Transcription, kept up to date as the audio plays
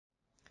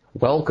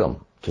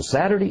Welcome to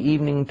Saturday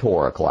Evening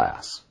Torah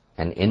Class,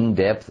 an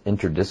in-depth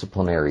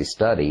interdisciplinary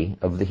study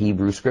of the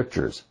Hebrew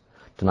Scriptures.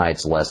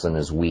 Tonight's lesson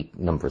is week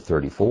number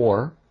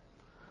 34,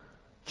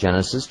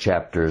 Genesis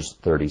chapters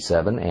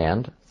 37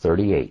 and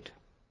 38.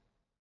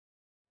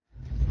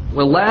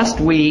 Well, last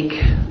week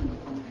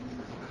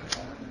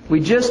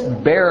we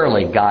just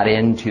barely got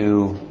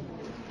into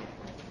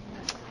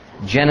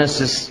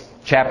Genesis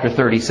chapter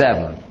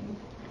 37.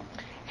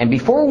 And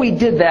before we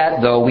did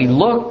that, though, we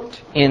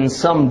looked in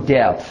some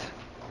depth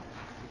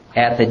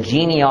at the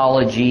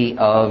genealogy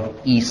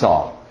of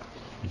Esau,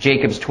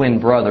 Jacob's twin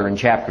brother, in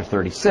chapter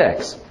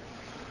 36.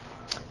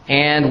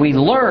 And we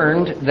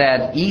learned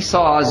that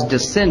Esau's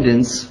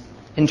descendants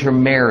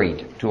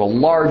intermarried to a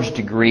large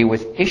degree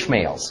with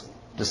Ishmael's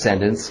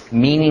descendants,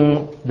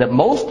 meaning that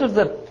most of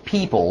the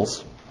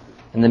peoples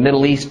in the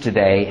Middle East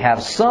today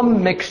have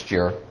some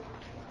mixture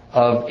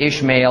of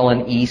Ishmael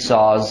and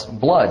Esau's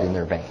blood in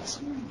their veins.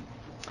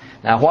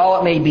 Now, while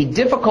it may be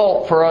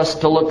difficult for us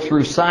to look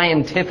through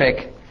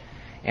scientific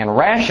and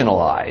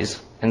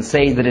rationalize and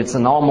say that it's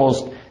an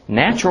almost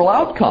natural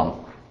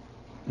outcome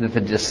that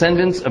the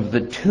descendants of the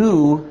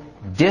two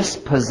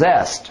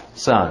dispossessed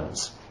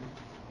sons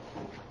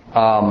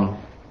of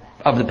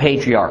the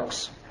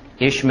patriarchs,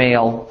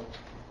 Ishmael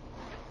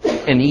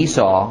and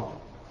Esau,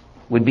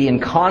 would be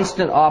in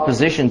constant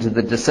opposition to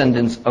the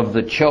descendants of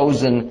the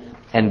chosen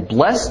and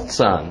blessed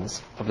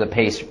sons of the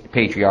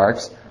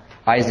patriarchs,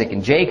 Isaac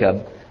and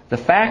Jacob, the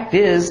fact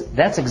is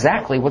that's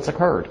exactly what's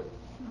occurred.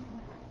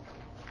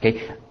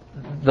 Okay?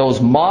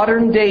 Those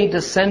modern-day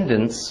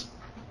descendants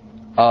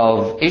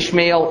of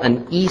Ishmael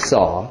and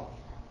Esau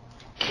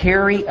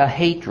carry a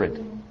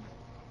hatred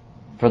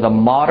for the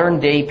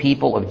modern-day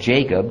people of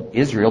Jacob,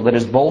 Israel, that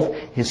is both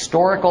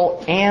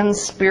historical and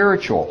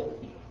spiritual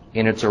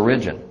in its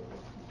origin.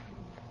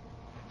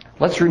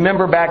 Let's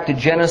remember back to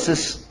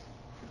Genesis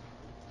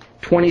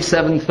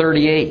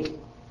 27:38,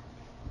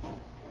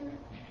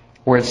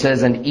 where it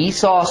says, "And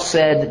Esau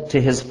said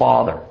to his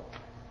father,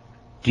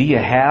 'Do you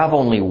have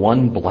only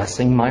one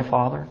blessing, my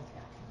father?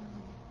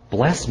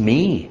 Bless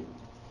me,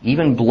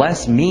 even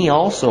bless me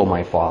also,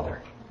 my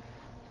father.'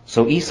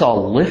 So Esau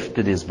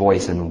lifted his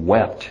voice and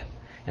wept.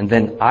 And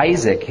then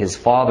Isaac his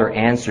father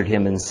answered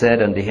him and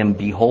said unto him,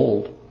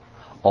 Behold,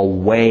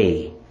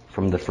 away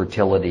from the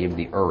fertility of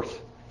the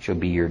earth shall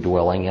be your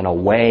dwelling, and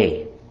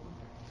away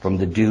from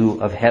the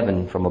dew of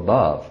heaven from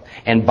above.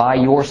 And by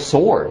your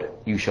sword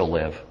you shall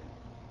live,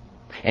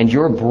 and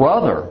your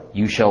brother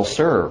you shall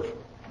serve.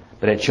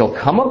 But it shall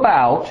come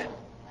about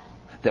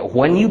that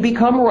when you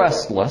become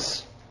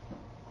restless,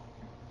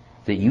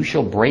 that you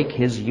shall break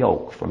his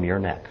yoke from your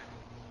neck."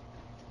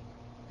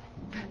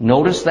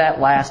 Notice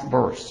that last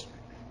verse.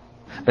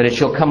 But it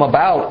shall come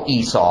about,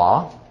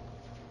 Esau,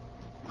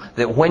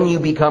 that when you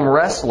become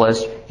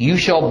restless, you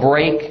shall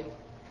break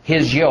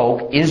his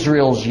yoke,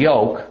 Israel's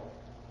yoke,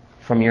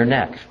 from your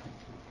neck.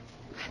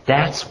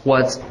 That's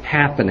what's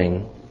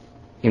happening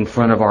in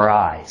front of our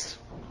eyes,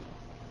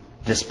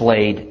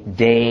 displayed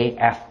day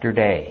after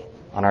day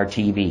on our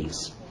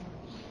TVs.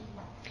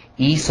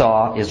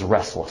 Esau is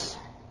restless.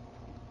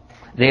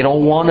 They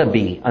don't want to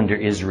be under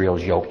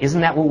Israel's yoke.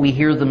 Isn't that what we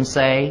hear them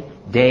say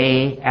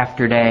day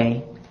after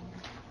day?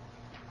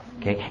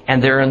 Okay.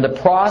 And they're in the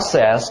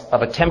process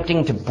of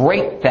attempting to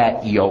break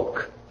that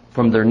yoke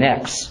from their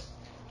necks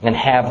and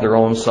have their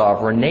own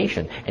sovereign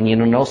nation. And you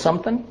know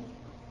something?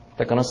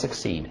 They're going to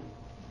succeed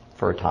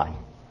for a time.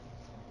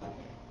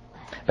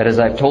 But as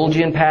I've told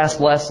you in past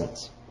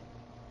lessons,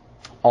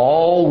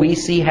 all we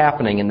see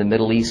happening in the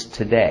Middle East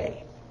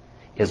today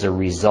is a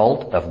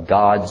result of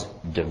God's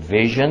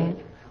division,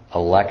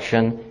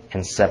 election,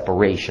 and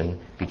separation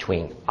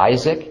between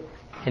Isaac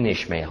and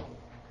Ishmael,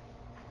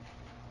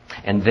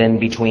 and then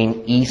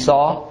between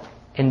Esau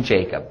and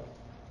Jacob.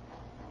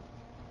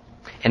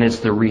 And it's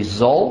the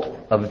result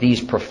of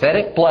these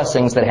prophetic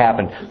blessings that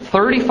happened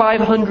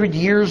 3,500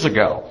 years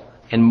ago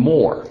and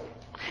more,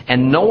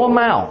 and no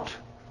amount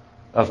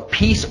of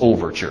peace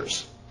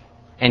overtures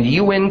and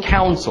UN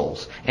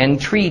councils and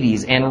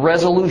treaties and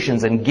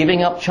resolutions and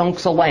giving up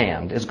chunks of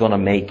land is going to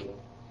make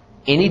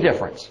any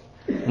difference.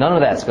 None of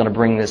that's going to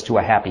bring this to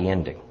a happy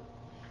ending.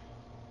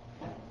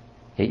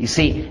 You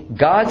see,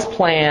 God's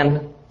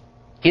plan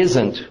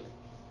isn't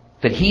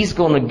that He's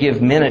going to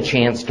give men a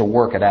chance to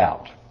work it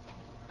out.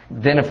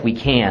 Then if we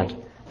can't,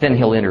 then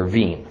He'll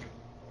intervene.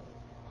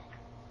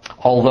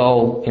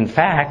 Although, in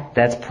fact,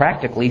 that's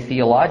practically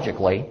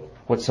theologically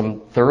what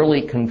some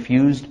thoroughly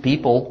confused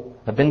people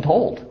have been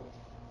told.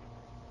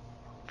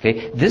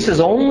 Okay? This is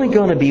only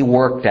going to be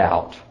worked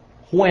out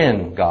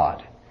when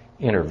God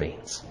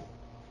intervenes.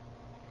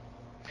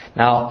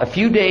 Now, a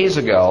few days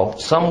ago,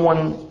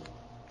 someone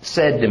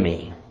said to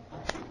me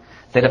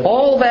that if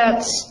all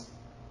that's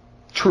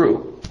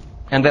true,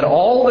 and that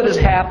all that is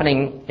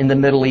happening in the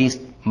Middle East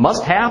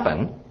must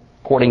happen,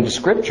 according to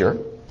Scripture,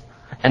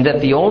 and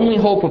that the only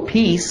hope of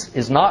peace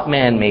is not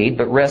man-made,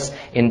 but rests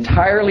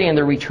entirely in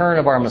the return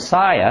of our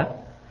Messiah,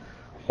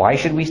 why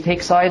should we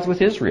take sides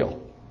with Israel?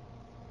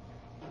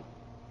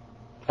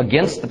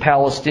 against the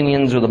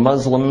Palestinians or the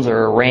Muslims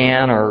or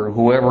Iran or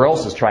whoever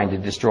else is trying to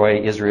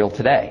destroy Israel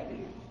today.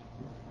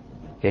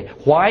 Okay?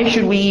 Why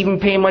should we even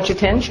pay much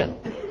attention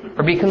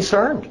or be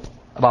concerned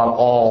about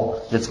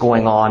all that's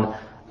going on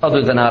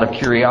other than out of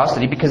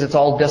curiosity, because it's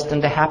all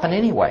destined to happen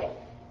anyway?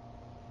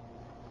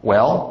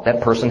 Well,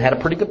 that person had a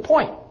pretty good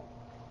point.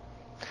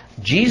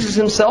 Jesus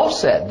himself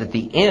said that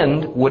the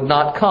end would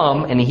not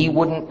come and he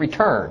wouldn't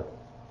return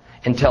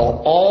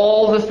until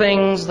all the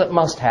things that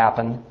must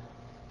happen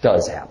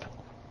does happen.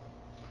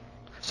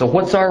 So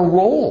what's our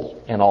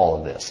role in all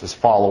of this as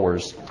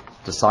followers,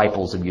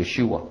 disciples of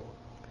Yeshua?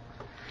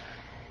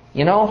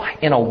 You know,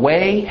 in a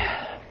way,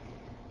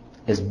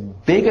 as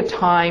big a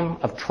time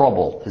of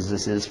trouble as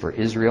this is for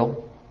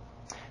Israel,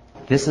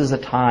 this is a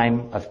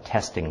time of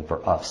testing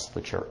for us,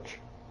 the church.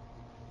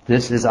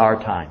 This is our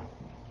time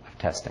of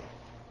testing.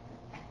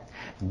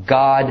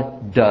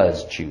 God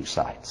does choose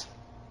sides.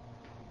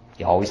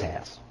 He always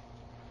has.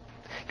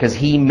 Because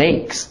He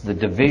makes the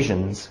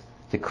divisions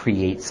to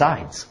create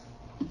sides.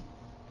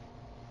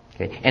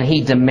 Okay? And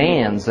He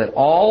demands that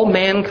all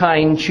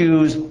mankind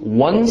choose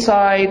one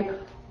side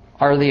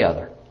or the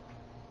other.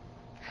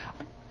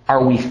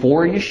 Are we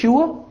for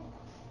Yeshua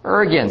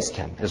or against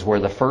Him is where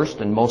the first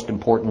and most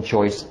important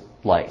choice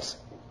lies.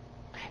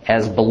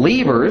 As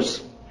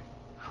believers,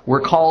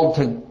 we're called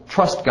to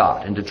trust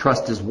God and to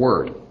trust His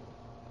Word.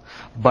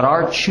 But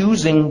our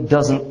choosing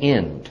doesn't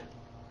end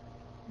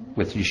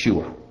with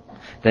Yeshua.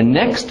 The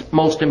next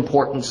most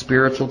important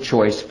spiritual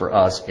choice for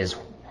us is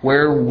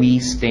where we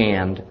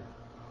stand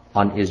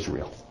on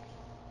Israel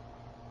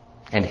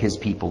and His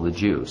people, the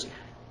Jews.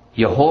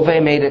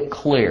 Yehovah made it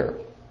clear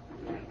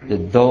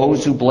that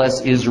those who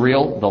bless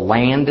Israel, the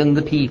land and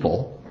the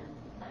people,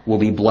 will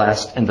be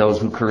blessed, and those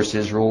who curse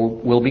Israel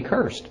will be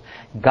cursed.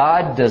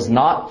 God does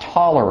not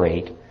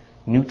tolerate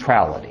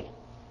neutrality.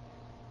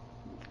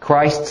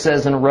 Christ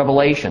says in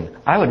Revelation,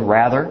 I would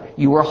rather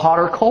you were hot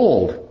or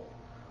cold,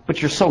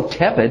 but you're so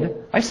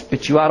tepid, I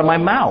spit you out of my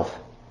mouth.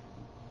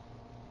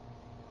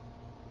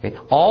 Okay?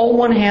 All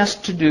one has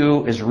to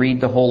do is read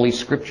the Holy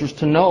Scriptures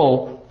to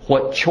know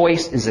what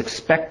choice is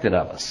expected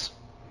of us.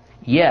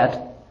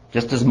 Yet,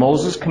 just as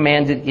Moses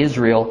commanded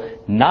Israel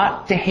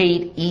not to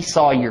hate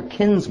Esau, your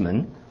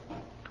kinsman,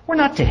 we're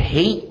not to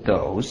hate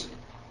those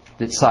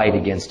that side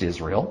against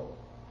Israel.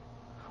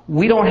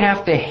 We don't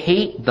have to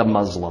hate the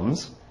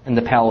Muslims and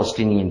the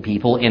Palestinian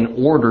people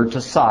in order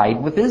to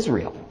side with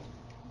Israel.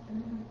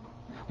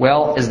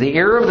 Well, as the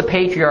era of the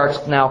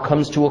patriarchs now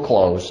comes to a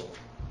close,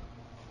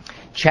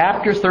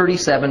 chapter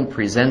 37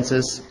 presents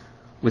us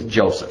with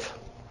Joseph,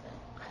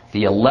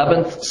 the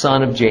 11th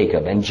son of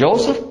Jacob. And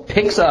Joseph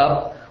picks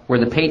up where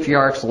the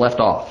patriarchs left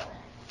off.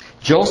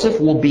 Joseph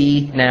will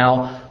be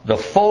now the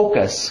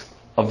focus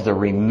of the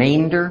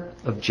remainder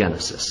of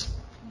Genesis.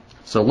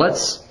 So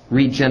let's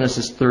read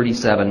Genesis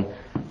 37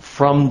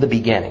 from the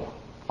beginning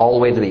all the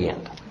way to the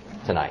end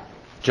tonight.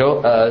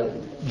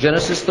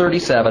 Genesis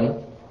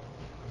 37,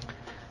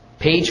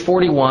 page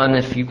 41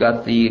 if you've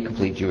got the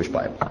complete Jewish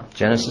Bible.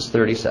 Genesis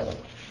 37.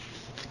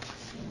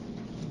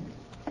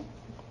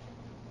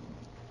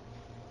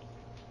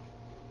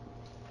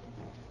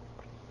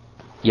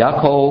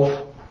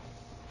 Yaakov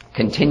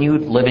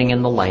continued living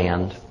in the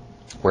land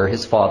where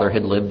his father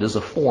had lived as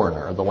a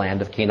foreigner, the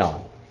land of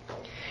Canaan.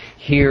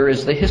 Here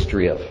is the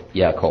history of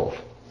Yaakov.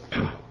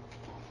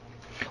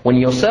 When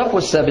Yosef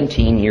was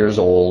 17 years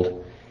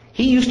old,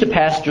 he used to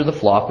pasture the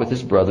flock with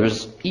his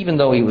brothers, even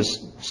though he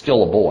was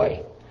still a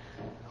boy.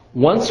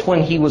 Once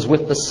when he was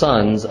with the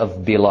sons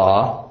of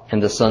Bilhah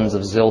and the sons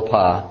of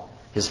Zilpah,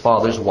 his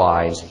father's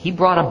wives, he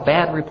brought a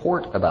bad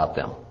report about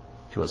them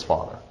to his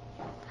father.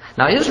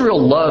 Now Israel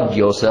loved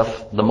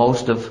Joseph the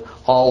most of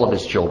all of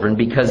his children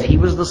because he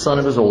was the son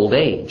of his old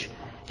age,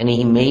 and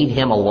he made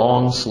him a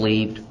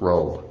long-sleeved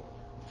robe.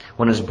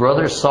 When his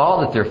brothers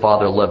saw that their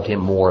father loved him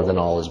more than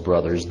all his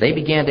brothers, they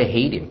began to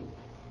hate him,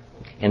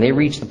 and they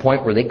reached the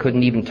point where they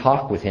couldn't even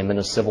talk with him in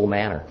a civil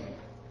manner.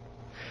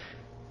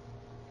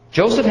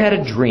 Joseph had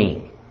a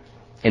dream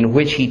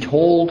which he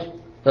told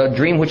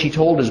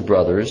his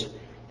brothers,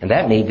 and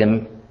that made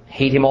them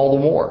hate him all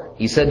the more.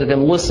 He said to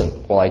them,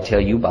 "Listen while I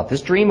tell you about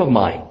this dream of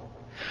mine.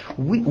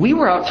 We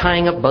were out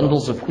tying up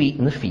bundles of wheat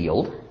in the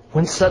field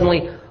when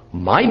suddenly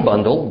my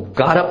bundle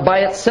got up by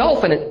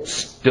itself and it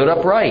stood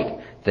upright.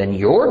 Then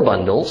your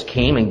bundles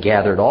came and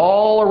gathered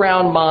all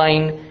around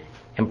mine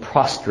and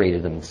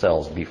prostrated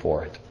themselves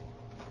before it."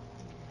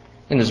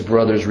 And his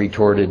brothers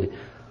retorted,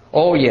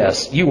 "Oh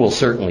yes, you will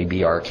certainly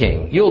be our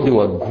king. You'll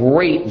do a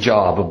great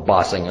job of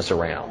bossing us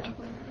around."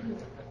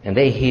 And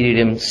they hated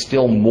him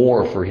still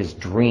more for his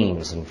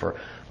dreams and for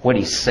what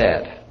he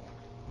said.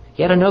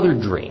 He had another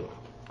dream,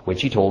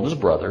 which he told his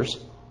brothers.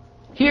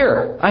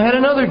 "Here, I had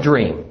another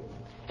dream.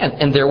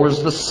 And there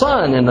was the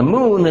sun and the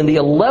moon and the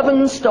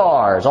 11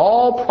 stars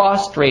all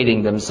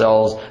prostrating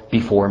themselves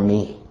before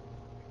me."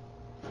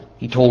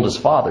 He told his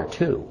father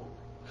too,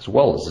 as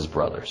well as his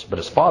brothers. But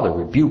his father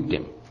rebuked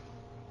him.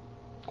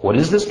 "What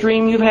is this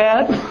dream you've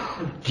had?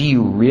 Do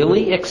you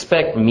really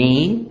expect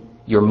me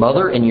your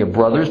mother and your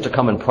brothers to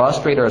come and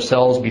prostrate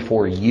ourselves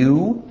before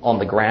you on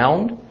the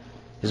ground?"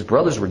 His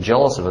brothers were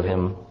jealous of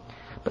him,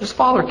 but his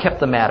father kept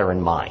the matter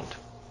in mind.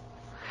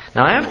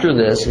 Now after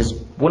this,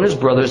 when his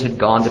brothers had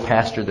gone to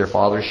pasture their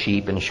father's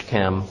sheep in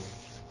Shechem,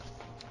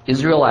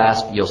 Israel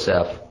asked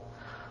Yosef,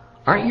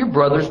 "Aren't your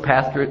brothers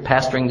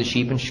pasturing the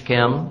sheep in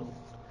Shechem?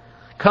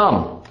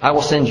 Come, I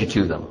will send you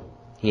to them."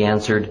 He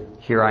answered,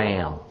 "Here I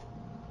am."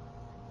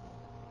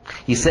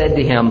 He said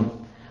to him,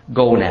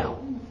 "Go now.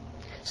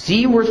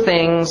 See where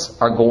things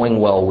are going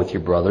well with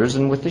your brothers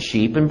and with the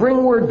sheep, and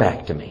bring word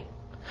back to me."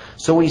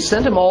 So he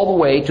sent him all the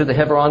way to the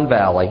Hebron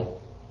Valley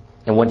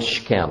and went to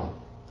Shechem,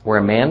 where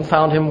a man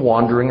found him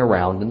wandering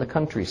around in the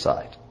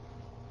countryside.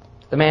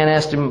 The man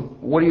asked him,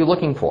 "What are you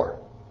looking for?"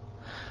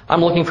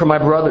 "I'm looking for my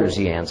brothers,"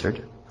 he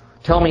answered.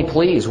 "Tell me,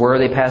 please, where are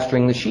they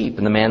pasturing the sheep?"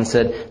 And the man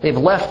said, "They've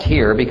left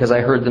here because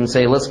I heard them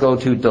say, 'Let's go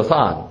to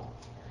Dothan.'"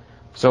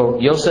 So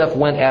Yosef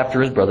went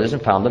after his brothers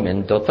and found them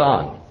in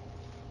Dothan.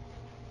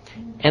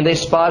 And they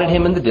spotted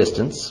him in the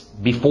distance.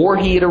 Before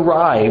he had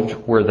arrived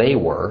where they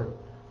were,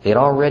 they had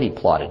already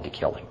plotted to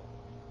kill him.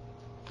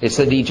 They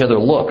said to each other,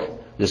 "Look,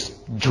 this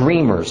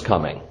dreamer's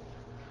coming.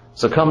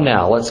 So come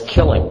now, let's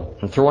kill him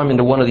and throw him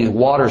into one of these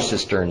water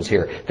cisterns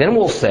here. Then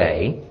we'll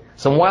say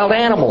some wild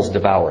animals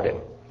devoured him.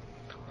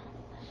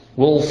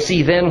 We'll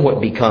see then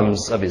what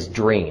becomes of his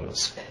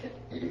dreams."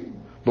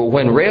 But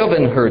when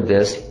Reuben heard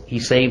this, he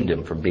saved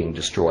him from being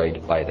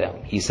destroyed by them.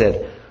 He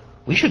said,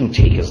 "We shouldn't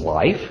take his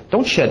life.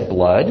 Don't shed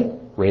blood."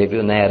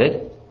 Reuben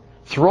added,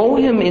 "Throw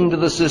him into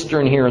the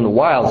cistern here in the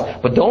wilds,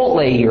 but don't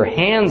lay your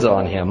hands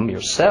on him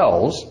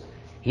yourselves."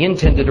 He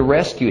intended to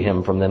rescue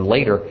him from them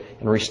later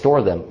and restore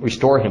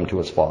him to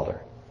his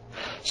father.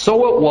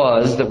 So it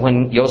was that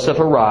when Yosef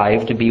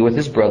arrived to be with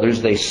his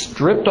brothers, they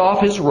stripped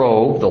off his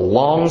robe, the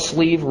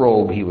long-sleeve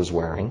robe he was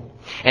wearing,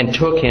 and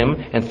took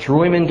him and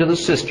threw him into the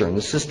cistern.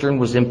 The cistern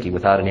was empty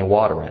without any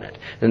water in it.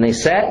 Then they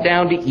sat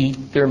down to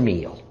eat their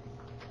meal.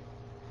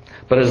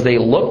 But as they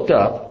looked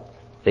up,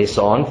 they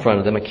saw in front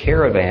of them a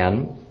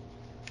caravan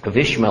of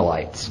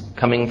Ishmaelites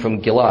coming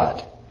from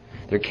Gilad,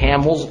 their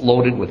camels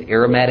loaded with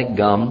aromatic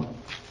gum,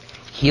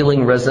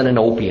 healing resin and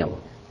opium,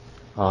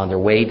 on their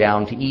way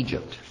down to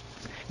Egypt.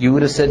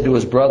 Yehudah said to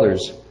his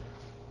brothers,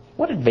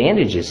 "What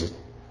advantage is it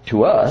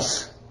to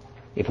us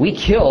if we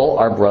kill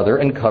our brother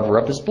and cover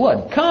up his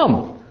blood?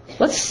 Come,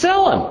 let's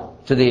sell him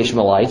to the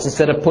Ishmaelites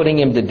instead of putting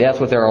him to death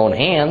with our own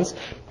hands.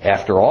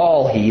 After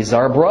all, he's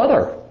our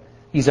brother.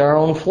 He's our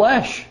own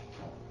flesh."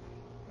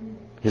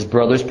 His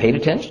brothers paid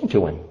attention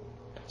to him.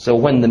 So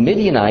when the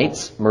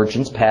Midianites,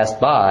 merchants, passed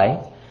by,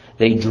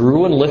 they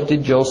drew and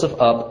lifted Joseph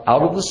up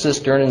out of the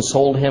cistern and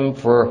sold him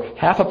for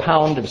 1/2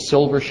 pound of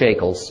silver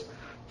shekels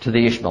to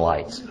the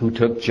Ishmaelites, who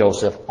took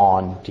Joseph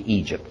on to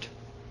Egypt.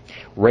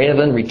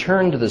 Reuben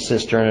returned to the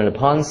cistern, and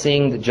upon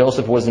seeing that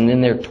Joseph wasn't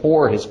in there,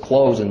 tore his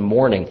clothes in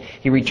mourning.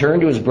 He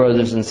returned to his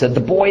brothers and said,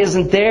 "The boy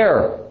isn't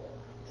there.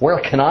 Where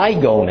can I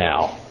go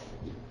now?"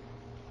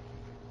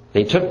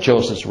 They took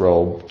Joseph's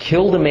robe,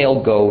 killed a male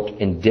goat,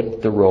 and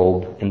dipped the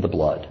robe in the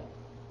blood.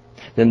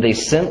 Then they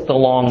sent the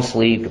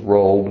long-sleeved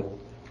robe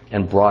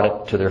and brought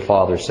it to their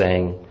father,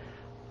 saying,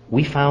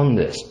 "We found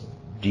this.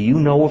 Do you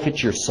know if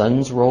it's your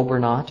son's robe or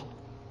not?"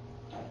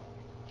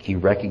 He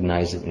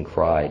recognized it and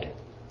cried,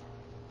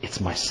 "It's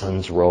my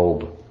son's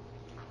robe.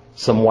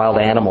 Some wild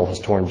animal has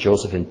torn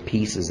Joseph in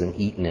pieces and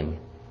eaten him."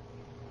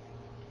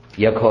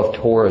 Yaakov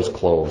tore his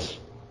clothes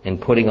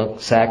and, putting a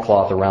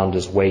sackcloth around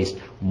his waist,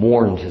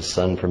 mourned his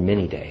son for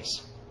many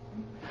days.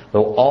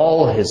 Though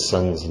all his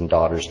sons and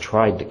daughters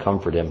tried to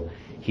comfort him,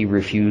 he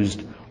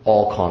refused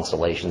all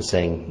consolation,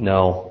 saying,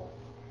 "No,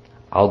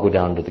 I'll go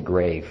down to the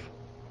grave,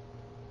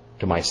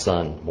 to my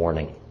son,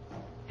 mourning."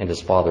 And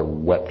his father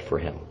wept for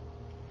him.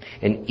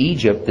 In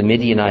Egypt, the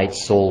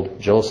Midianites sold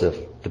Joseph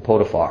to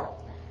Potiphar,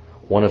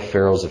 one of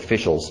Pharaoh's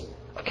officials,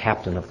 a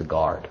captain of the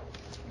guard.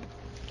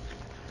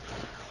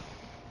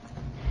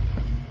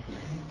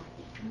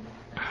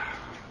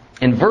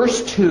 In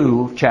verse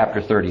 2,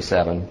 chapter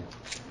 37,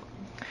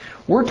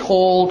 we're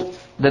told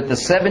that the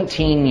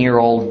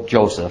 17-year-old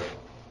Joseph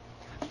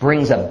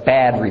brings a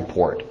bad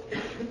report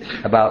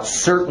about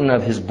certain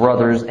of his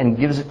brothers and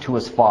gives it to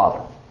his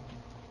father.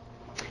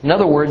 In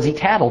other words, he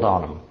tattled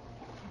on them.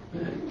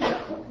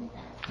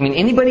 I mean,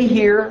 anybody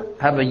here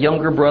have a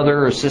younger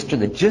brother or sister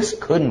that just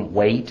couldn't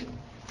wait,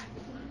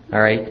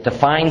 all right, to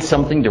find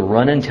something to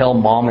run and tell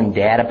mom and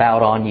dad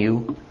about on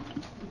you?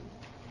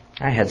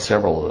 I had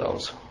several of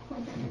those.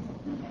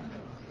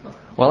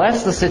 Well,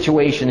 that's the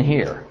situation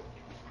here.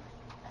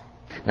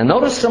 Now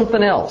notice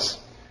something else.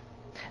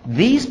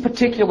 These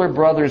particular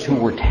brothers who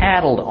were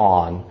tattled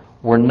on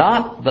were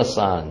not the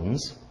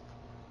sons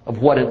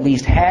of what at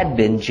least had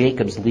been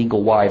Jacob's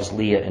legal wives,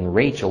 Leah and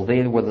Rachel.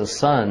 They were the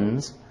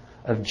sons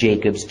of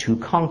Jacob's 2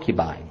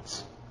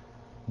 concubines,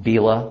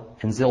 Bilhah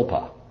and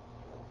Zilpah.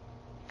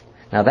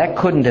 Now that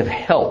couldn't have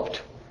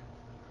helped,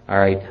 all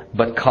right,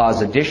 but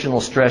cause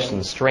additional stress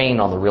and strain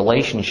on the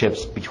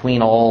relationships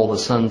between all the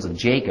sons of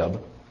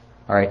Jacob,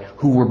 all right,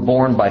 who were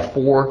born by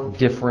 4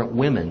 different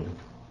women,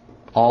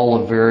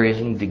 all of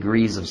varying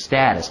degrees of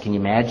status. Can you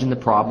imagine the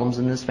problems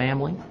in this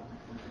family?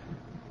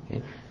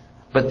 Okay.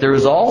 But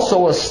there's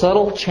also a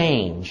subtle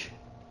change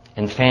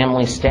in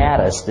family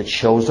status that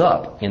shows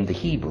up in the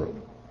Hebrew.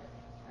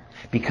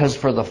 Because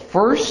for the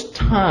first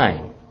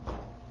time,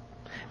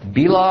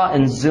 Bilhah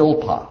and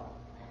Zilpah,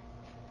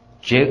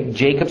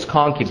 Jacob's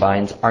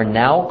concubines, are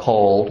now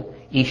called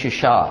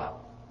Ishashah,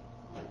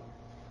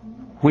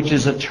 which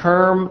is a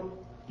term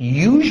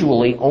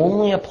usually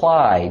only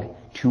applied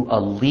to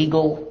a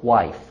legal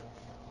wife.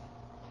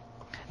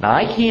 Now,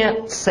 I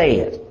can't say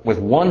it with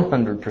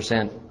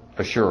 100%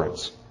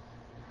 assurance,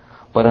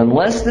 but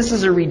unless this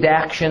is a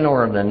redaction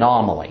or an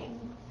anomaly,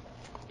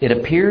 it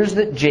appears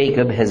that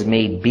Jacob has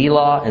made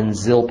Bilhah and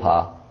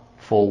Zilpah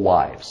full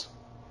wives,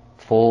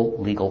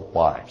 full legal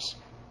wives.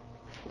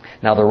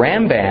 Now, the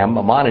Rambam,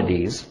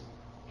 Maimonides,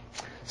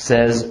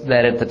 says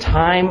that at the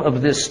time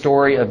of this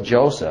story of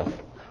Joseph,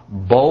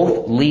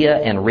 both Leah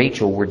and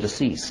Rachel were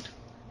deceased.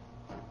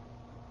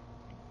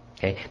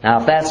 Okay. Now,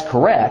 if that's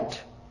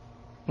correct,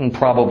 and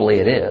probably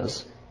it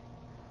is,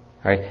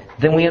 right,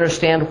 then we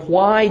understand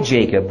why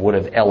Jacob would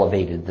have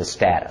elevated the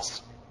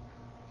status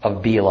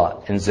of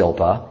Bilhah and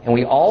Zilpah, and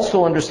we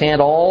also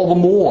understand all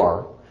the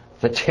more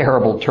the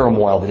terrible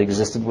turmoil that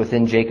existed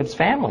within Jacob's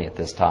family at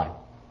this time.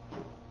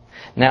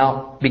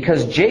 Now,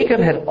 because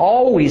Jacob had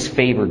always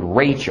favored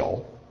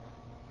Rachel,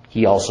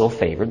 he also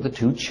favored the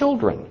two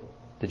children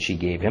that she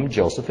gave him,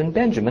 Joseph and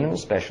Benjamin, and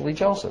especially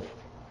Joseph.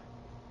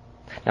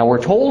 Now,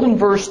 we're told in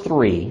verse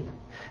 3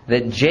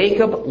 that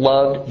Jacob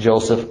loved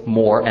Joseph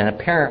more and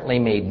apparently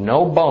made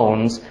no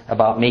bones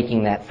about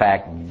making that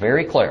fact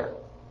very clear.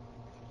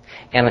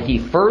 And he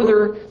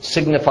further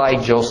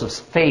signified Joseph's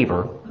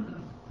favor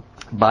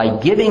by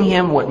giving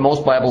him what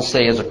most Bibles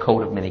say is a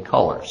coat of many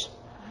colors.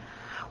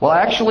 Well,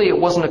 actually, it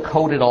wasn't a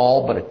coat at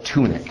all, but a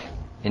tunic.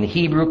 In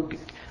Hebrew,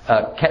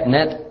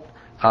 ketnet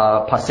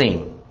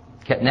pasim.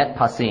 Ketnet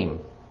pasim.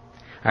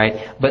 All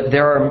right? But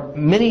there are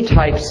many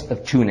types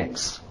of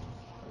tunics,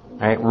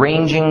 all right,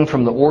 ranging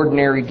from the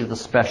ordinary to the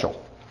special.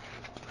 All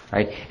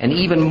right? And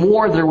even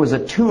more, there was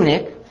a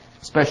tunic,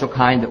 special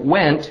kind, that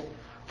went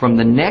from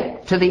the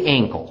neck to the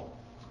ankle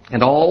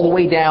and all the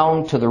way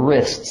down to the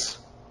wrists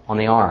on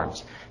the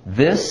arms.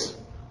 This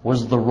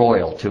was the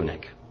royal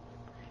tunic.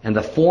 And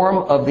the form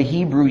of the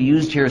Hebrew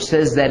used here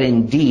says that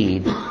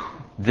indeed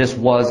this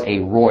was a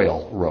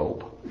royal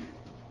robe.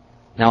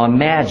 Now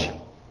imagine.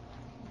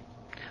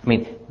 I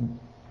mean,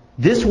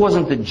 this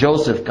wasn't that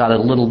Joseph got a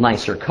little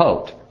nicer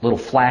coat, a little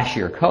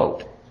flashier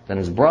coat than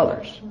his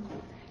brothers.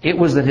 It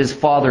was that his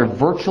father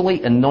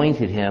virtually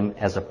anointed him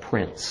as a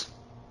prince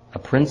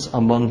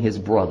among his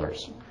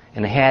brothers,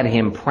 and had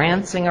him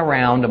prancing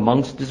around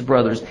amongst his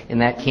brothers in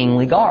that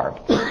kingly garb.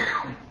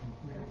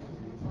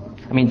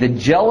 I mean, the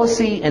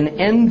jealousy and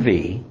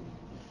envy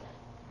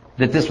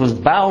that this was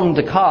bound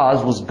to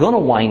cause was going to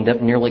wind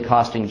up nearly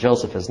costing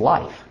Joseph his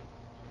life.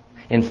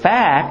 In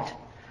fact,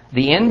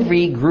 the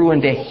envy grew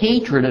into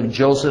hatred of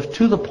Joseph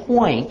to the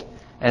point,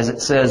 as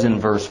it says in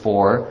verse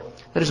 4,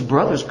 that his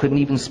brothers couldn't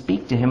even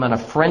speak to him on a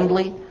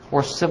friendly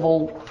or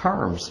civil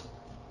terms.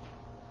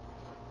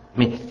 I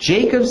mean,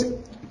 Jacob's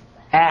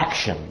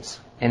actions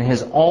and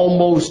his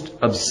almost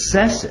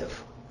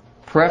obsessive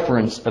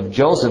preference of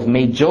Joseph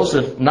made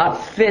Joseph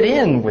not fit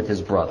in with his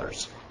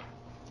brothers.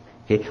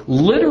 Okay?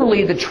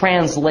 Literally, the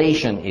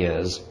translation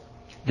is,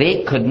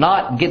 they could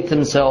not get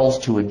themselves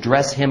to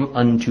address him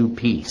unto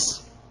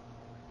peace.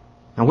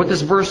 Now, what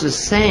this verse is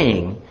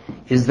saying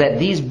is that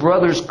these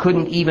brothers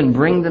couldn't even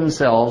bring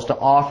themselves to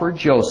offer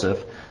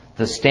Joseph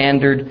the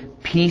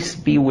standard peace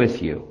be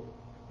with you,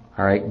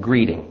 all right,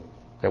 greeting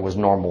that was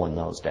normal in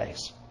those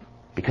days,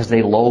 because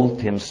they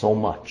loathed him so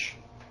much.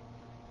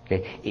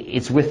 Okay?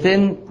 It's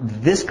within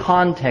this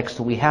context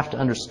that we have to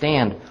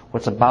understand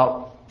what's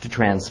about to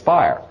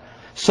transpire.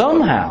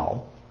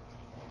 Somehow,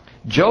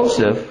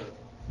 Joseph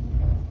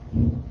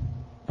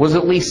was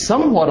at least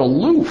somewhat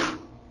aloof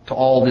to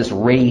all this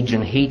rage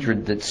and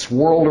hatred that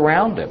swirled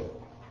around him.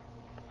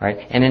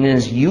 Right? And in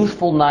his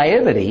youthful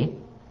naivety,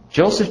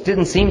 Joseph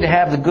didn't seem to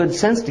have the good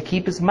sense to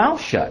keep his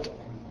mouth shut.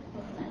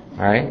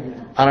 All right?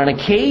 On an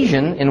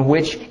occasion in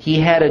which he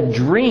had a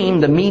dream,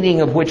 the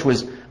meaning of which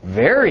was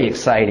very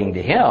exciting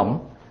to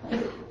him,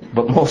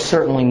 but most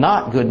certainly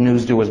not good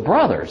news to his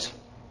brothers.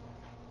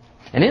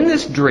 And in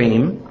this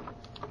dream,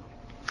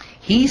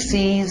 he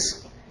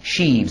sees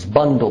sheaves,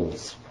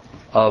 bundles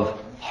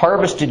of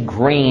harvested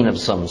grain of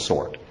some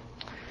sort.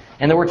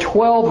 And there were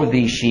 12 of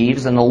these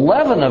sheaves, and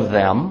 11 of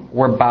them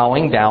were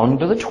bowing down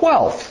to the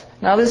 12th.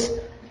 Now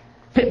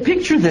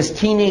picture this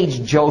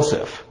teenage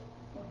Joseph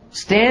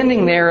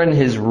standing there in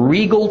his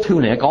regal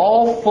tunic,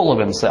 all full of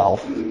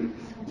himself,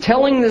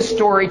 telling this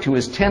story to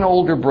his 10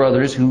 older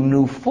brothers who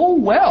knew full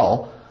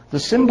well the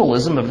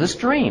symbolism of this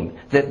dream,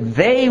 that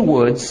they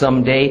would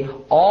someday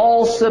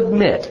all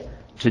submit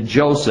to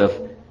Joseph,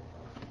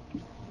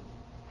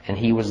 and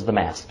he was the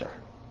master.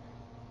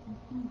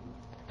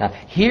 Now,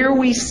 here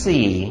we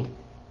see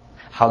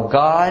how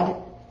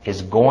God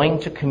is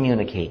going to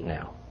communicate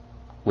now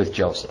with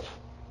Joseph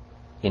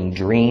in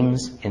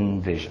dreams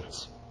and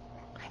visions.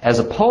 as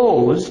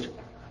opposed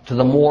to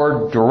the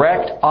more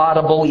direct,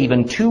 audible,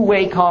 even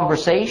two-way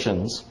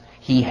conversations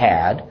he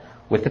had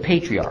with the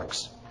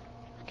patriarchs.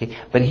 Okay?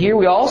 But here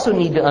we also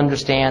need to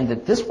understand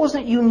that this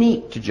wasn't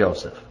unique to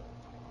Joseph.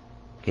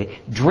 Okay?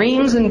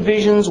 Dreams and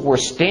visions were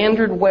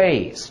standard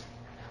ways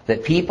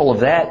that people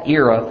of that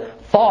era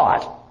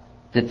thought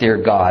that their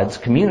gods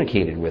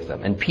communicated with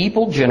them. And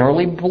people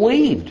generally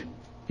believed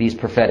these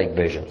prophetic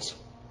visions.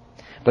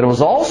 But it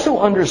was also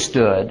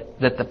understood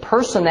that the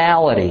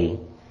personality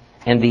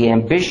and the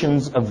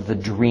ambitions of the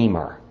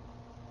dreamer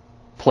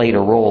played a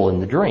role in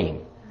the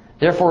dream.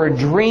 Therefore, a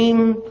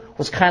dream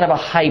was kind of a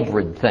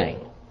hybrid thing.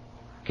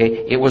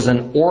 Okay? It was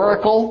an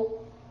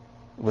oracle.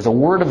 It was a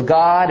word of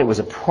God. It was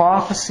a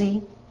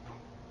prophecy.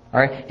 All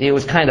right? It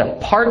was kind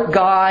of part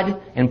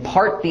God and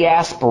part the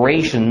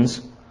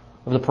aspirations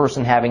of the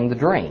person having the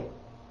dream.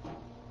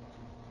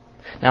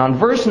 Now in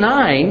verse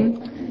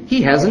 9,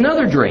 he has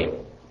another dream.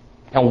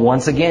 And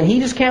once again, he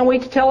just can't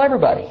wait to tell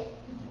everybody.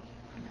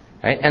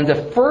 Right? And the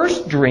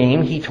first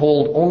dream he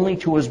told only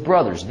to his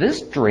brothers.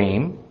 This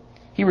dream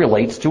he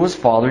relates to his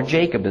father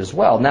Jacob as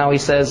well. Now he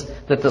says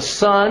that the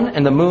sun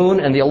and the moon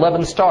and the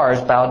 11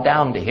 stars bowed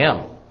down to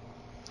him.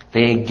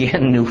 They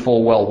again knew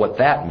full well what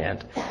that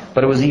meant.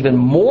 But it was even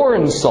more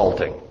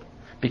insulting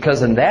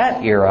because in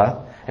that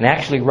era, and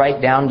actually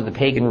right down to the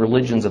pagan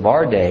religions of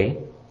our day,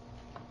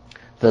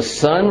 the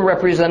sun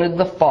represented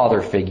the father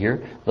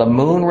figure, the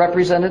moon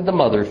represented the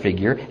mother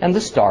figure, and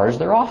the stars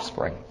their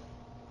offspring.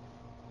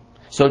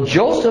 So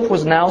Joseph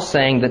was now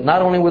saying that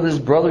not only would his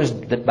brothers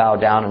that bow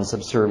down in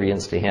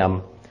subservience to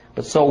him,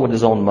 but so would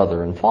his own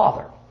mother and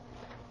father.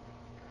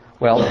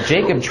 Well,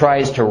 Jacob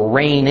tries to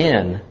rein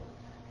in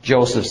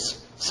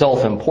Joseph's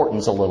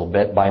self-importance a little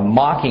bit by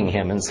mocking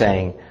him and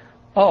saying,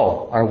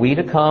 "Oh, are we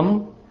to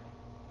come,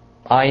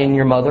 I and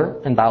your mother,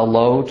 and bow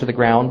low to the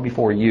ground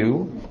before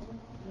you?"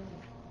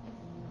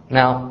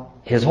 Now,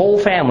 his whole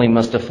family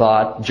must have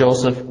thought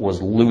Joseph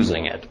was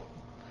losing it,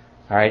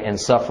 all right, and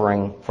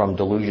suffering from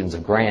delusions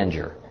of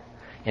grandeur.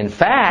 In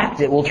fact,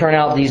 it will turn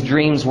out these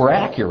dreams were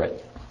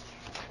accurate.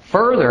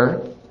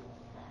 Further,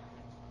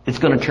 it's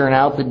going to turn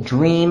out that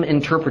dream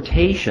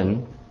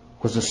interpretation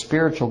was a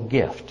spiritual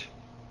gift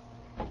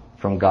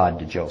from God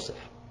to Joseph.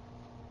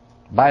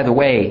 By the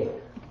way,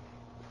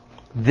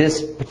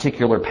 this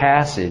particular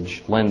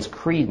passage lends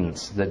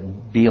credence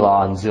that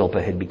Bilhah and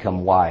Zilpah had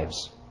become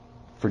wives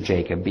for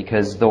Jacob,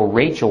 because though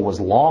Rachel was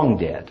long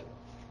dead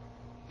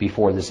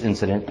before this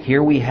incident,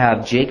 here we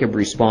have Jacob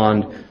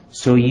respond,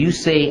 "So you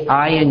say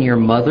I and your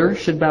mother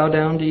should bow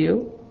down to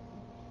you?"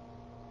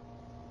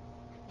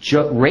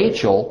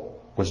 Rachel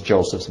was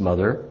Joseph's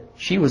mother.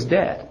 She was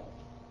dead.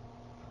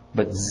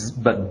 But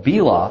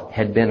Bilhah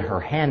had been her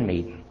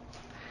handmaiden.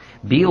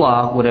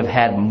 Bilhah would have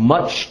had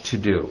much to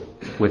do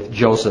with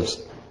Joseph's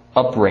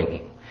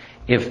upbringing.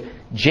 If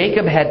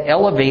Jacob had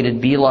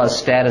elevated Bilhah's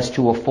status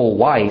to a full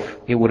wife,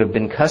 it would have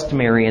been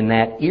customary in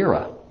that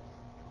era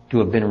to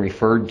have been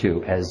referred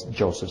to as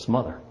Joseph's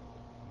mother.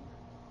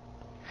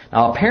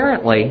 Now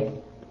apparently,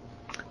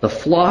 the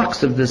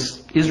flocks of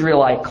this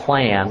Israelite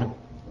clan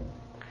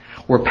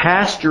were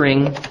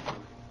pasturing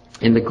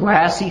in the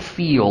grassy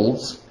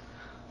fields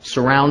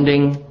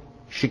surrounding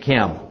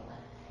Shechem,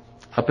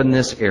 up in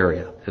this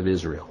area of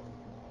Israel,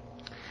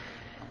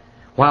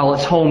 while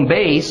its home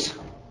base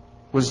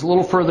was a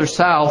little further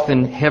south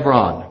in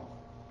Hebron.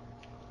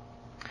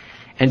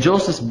 And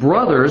Joseph's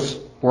brothers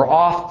were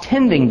off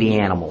tending the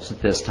animals at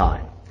this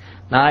time.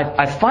 Now,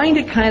 I find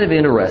it kind of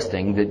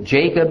interesting that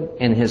Jacob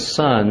and his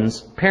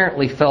sons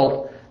apparently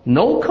felt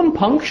no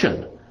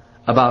compunction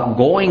about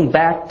going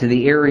back to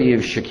the area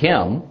of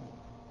Shechem,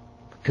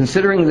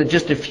 considering that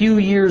just a few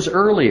years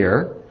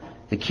earlier,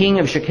 the king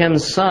of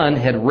Shechem's son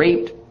had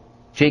raped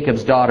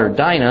Jacob's daughter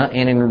Dinah,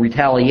 and in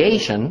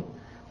retaliation,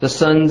 the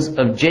sons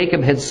of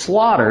Jacob had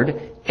slaughtered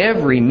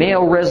every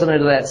male resident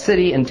of that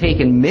city and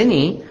taken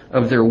many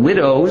of their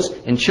widows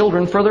and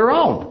children for their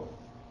own.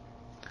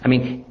 I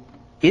mean,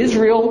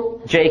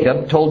 Israel,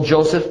 Jacob, told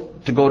Joseph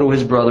to go to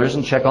his brothers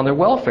and check on their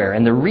welfare.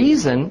 And the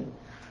reason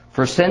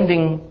for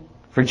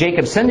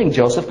Jacob sending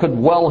Joseph could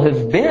well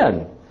have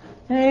been,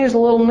 he was a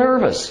little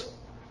nervous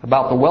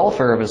about the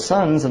welfare of his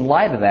sons in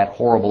light of that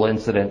horrible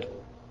incident.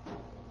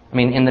 I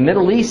mean, in the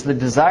Middle East, the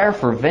desire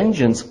for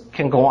vengeance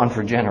can go on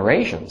for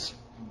generations.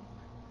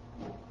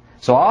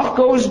 So off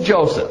goes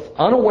Joseph,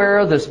 unaware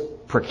of this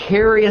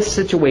precarious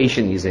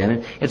situation he's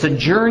in. It's a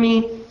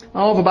journey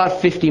of about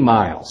 50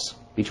 miles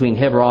between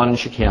Hebron and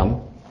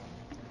Shechem.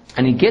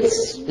 And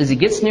as he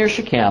gets near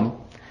Shechem,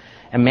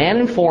 a man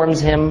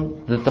informs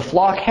him that the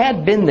flock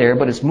had been there,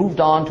 but it's moved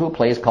on to a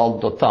place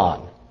called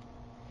Dothan.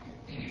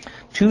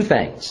 Two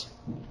things.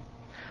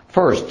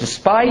 First,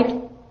 despite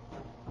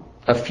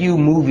a few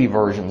movie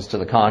versions to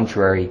the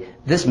contrary,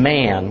 this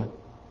man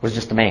was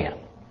just a man.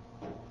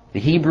 The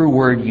Hebrew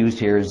word used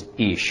here is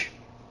ish.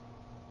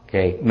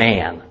 Okay,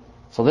 man.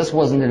 So this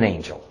wasn't an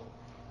angel.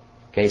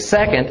 Okay,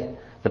 second,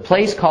 the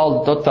place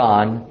called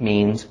Dothan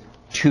means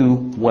two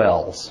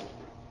wells.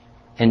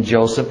 And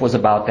Joseph was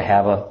about to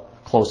have a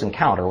close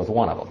encounter with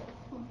one of them.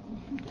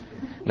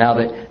 Now,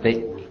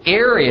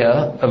 area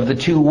of the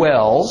two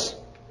wells,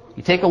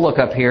 you take a look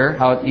up here,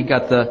 how you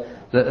got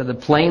the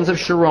plains of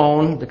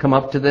Sharon that come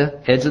up to the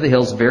edge of the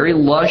hills, very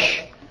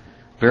lush,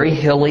 very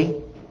hilly.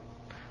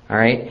 All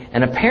right,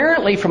 and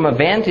apparently from a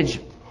vantage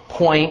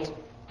point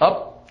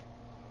up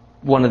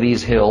one of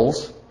these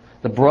hills,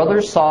 the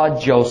brothers saw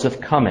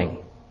Joseph coming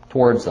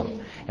towards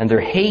them, and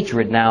their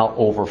hatred now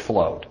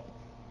overflowed.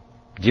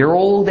 Dear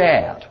old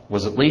Dad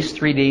was at least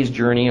 3 days'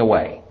 journey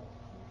away,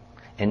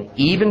 and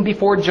even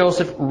before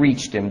Joseph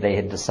reached him, they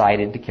had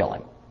decided to kill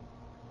him.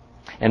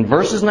 And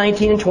verses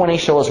 19 and 20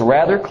 show us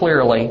rather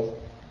clearly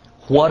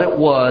what it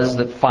was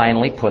that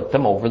finally put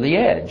them over the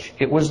edge.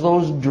 It was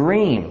those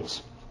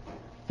dreams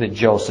that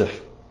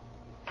Joseph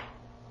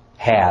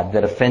had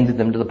that offended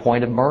them to the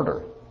point of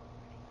murder.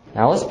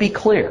 Now let's be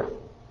clear.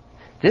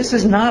 This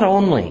is not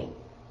only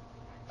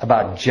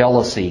about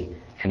jealousy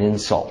and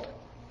insult.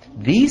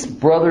 These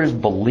brothers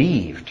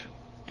believed,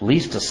 at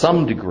least to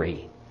some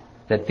degree,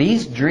 that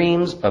these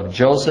dreams of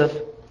Joseph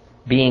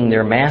being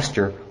their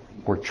master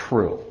were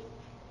true.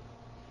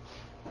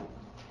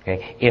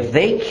 Okay? If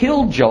they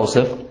killed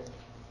Joseph,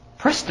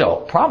 presto,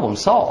 problem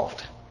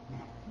solved.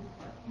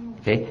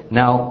 Okay?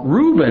 Now,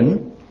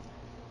 Reuben,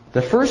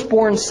 the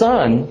firstborn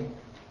son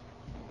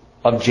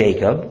of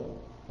Jacob,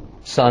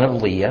 son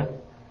of Leah,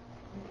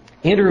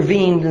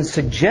 intervened and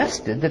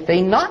suggested that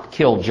they not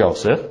kill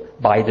Joseph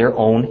by their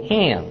own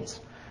hands.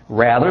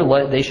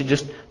 Rather, they should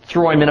just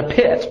throw him in a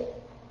pit.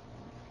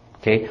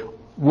 Okay?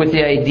 With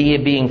the idea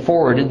being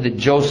forwarded that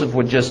Joseph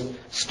would just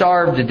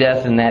starve to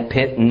death in that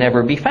pit and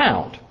never be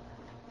found.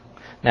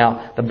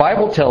 Now, the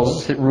Bible tells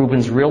us that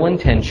Reuben's real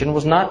intention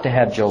was not to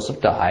have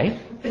Joseph die,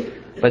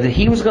 but that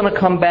he was going to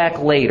come back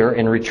later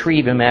and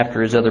retrieve him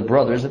after his other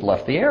brothers had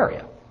left the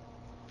area.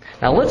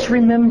 Now, let's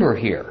remember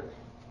here,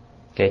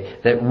 okay,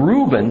 that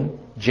Reuben,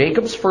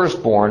 Jacob's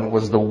firstborn,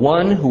 was the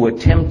one who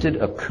attempted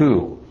a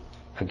coup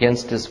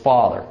against his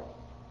father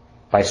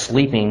by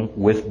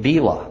sleeping with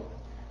Bilhah,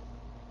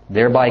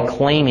 thereby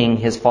claiming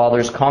his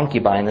father's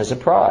concubine as a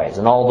prize.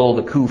 And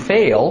although the coup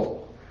failed,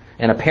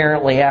 and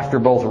apparently after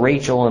both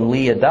Rachel and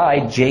Leah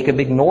died, Jacob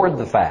ignored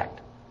the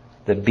fact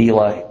that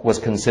Bilhah was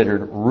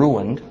considered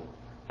ruined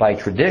by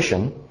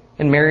tradition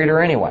and married her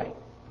anyway.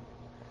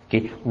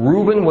 Okay.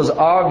 Reuben was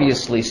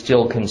obviously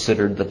still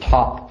considered the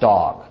top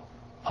dog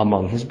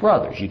among his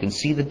brothers. You can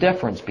see the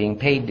deference being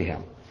paid to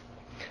him.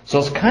 So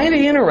it's kind of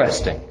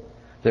interesting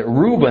that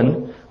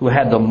Reuben, who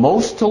had the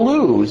most to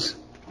lose,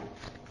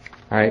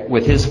 all right,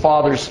 with his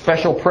father's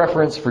special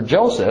preference for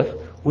Joseph,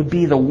 would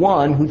be the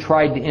one who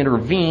tried to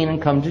intervene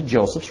and come to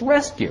Joseph's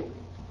rescue.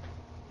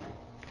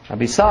 Now,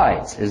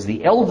 besides, as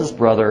the eldest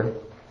brother,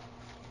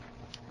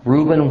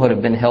 Reuben would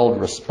have been held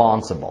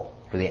responsible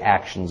for the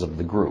actions of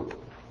the group.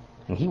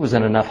 And he was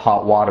in enough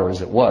hot water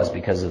as it was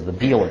because of the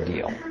Bilhah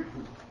deal.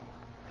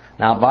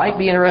 Now, it might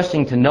be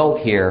interesting to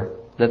note here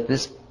that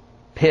this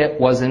pit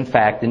was in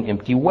fact an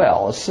empty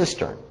well, a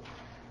cistern.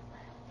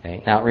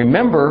 Okay? Now,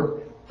 remember,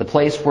 the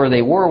place where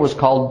they were was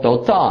called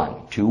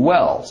Dothan, 2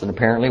 wells. And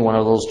apparently one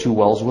of those 2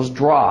 wells was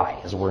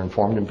dry, as we're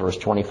informed in verse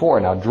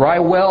 24. Now, dry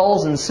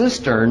wells and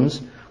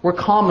cisterns were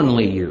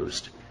commonly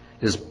used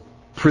as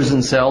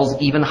prison cells,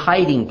 even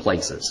hiding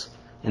places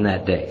in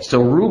that day.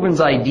 So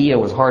Reuben's idea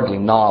was hardly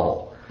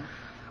novel.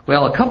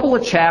 Well, a couple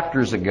of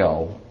chapters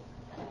ago,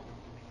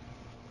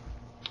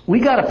 we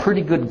got a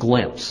pretty good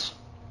glimpse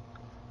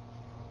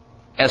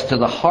as to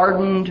the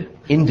hardened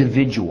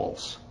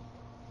individuals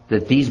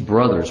that these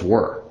brothers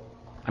were.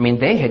 I mean,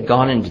 they had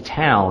gone into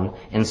town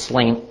and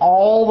slain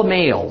all the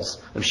males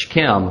of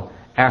Shechem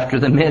after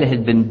the men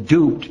had been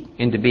duped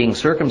into being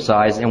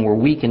circumcised and were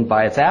weakened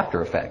by its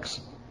after effects.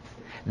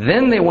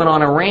 Then they went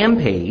on a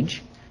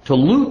rampage to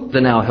loot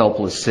the now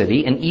helpless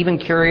city and even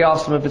carry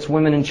off some of its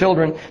women and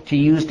children to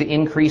use to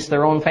increase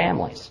their own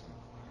families.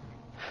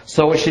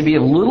 So it should be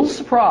of little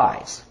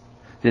surprise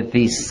that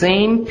these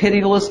same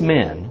pitiless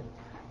men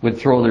would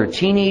throw their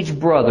teenage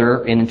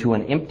brother into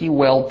an empty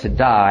well to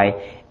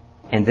die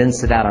and then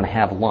sit down and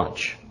have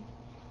lunch,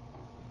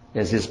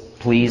 as his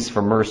pleas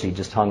for mercy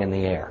just hung in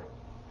the air.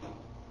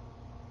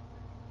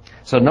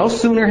 So no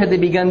sooner had they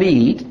begun to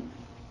eat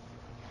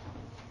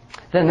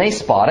than they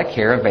spot a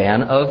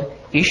caravan of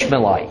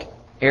Ishmaelite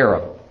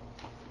Arab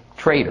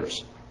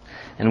traders.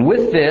 And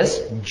with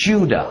this,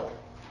 Judah,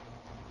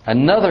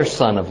 another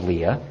son of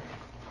Leah,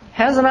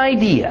 has an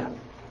idea.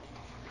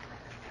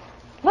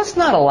 Let's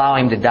not allow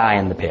him to die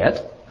in the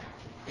pit.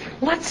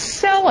 Let's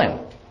sell him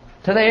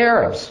to the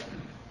Arabs.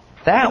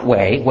 That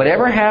way,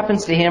 whatever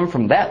happens to him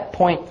from that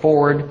point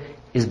forward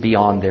is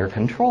beyond their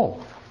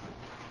control.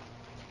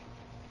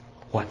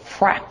 What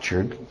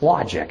fractured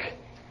logic.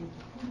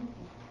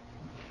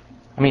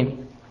 I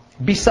mean,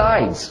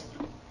 besides,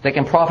 they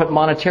can profit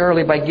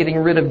monetarily by getting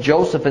rid of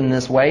Joseph in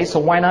this way, so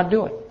why not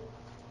do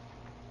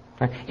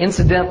it?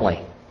 Incidentally,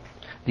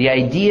 the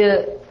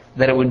idea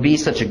that it would be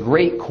such a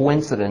great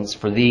coincidence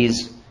for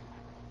these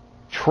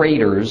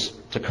traders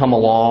to come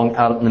along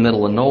out in the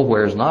middle of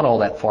nowhere is not all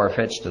that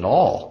far-fetched at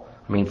all.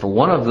 I mean, for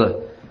one of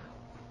the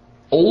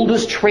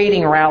oldest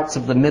trading routes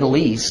of the Middle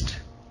East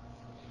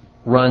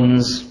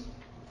runs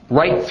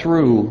right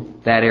through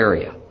that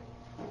area.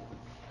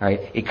 All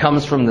right? It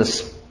comes from the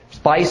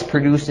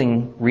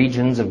spice-producing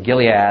regions of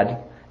Gilead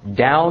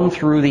down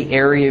through the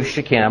area of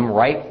Shechem,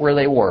 right where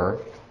they were,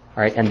 all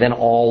right, and then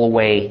all the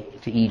way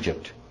to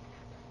Egypt.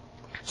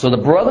 So the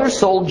brothers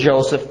sold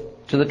Joseph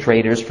to the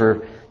traders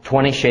for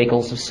 20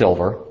 shekels of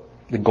silver,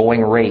 the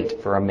going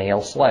rate for a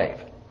male slave.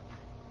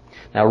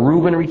 Now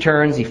Reuben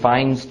returns, he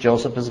finds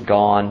Joseph is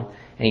gone,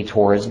 and he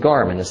tore his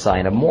garment, a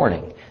sign of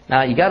mourning.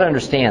 Now you got to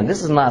understand,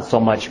 this is not so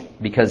much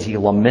because he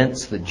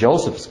laments that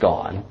Joseph's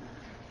gone,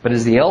 but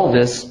as the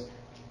eldest,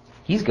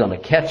 he's going to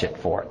catch it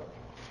for it.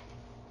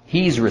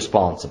 He's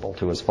responsible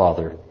to his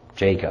father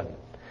Jacob.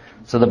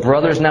 So the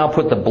brothers now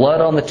put the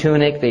blood on the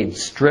tunic they'd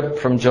stripped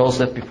from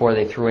Joseph before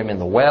they threw him in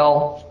the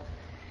well,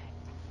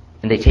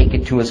 and they take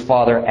it to his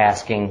father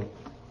asking,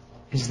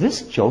 "Is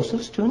this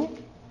Joseph's tunic?"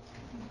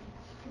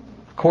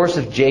 Of course,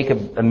 if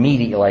Jacob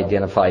immediately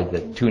identified the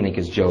tunic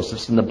as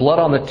Joseph's, and the blood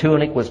on the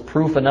tunic was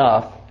proof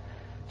enough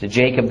to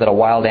Jacob that a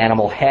wild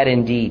animal had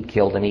indeed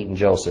killed and eaten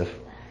Joseph,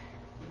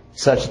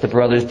 such that the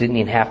brothers didn't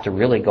even have to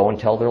really go and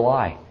tell their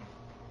lie.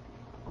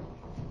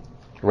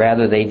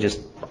 Rather, they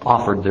just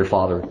offered their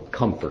father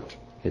comfort,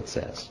 it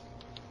says.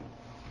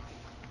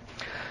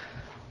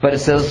 But it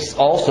says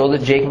also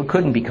that Jacob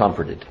couldn't be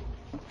comforted,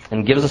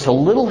 and gives us a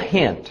little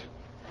hint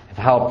of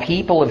how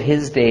people of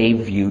his day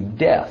viewed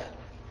death.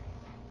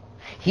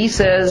 He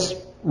says,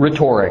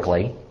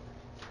 rhetorically,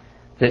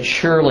 that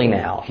surely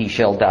now he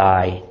shall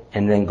die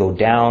and then go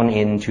down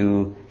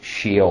into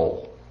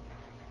Sheol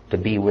to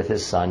be with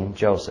his son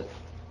Joseph.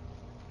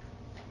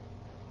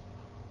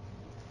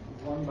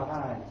 One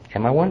behind.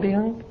 Am I one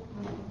behind?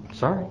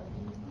 Sorry.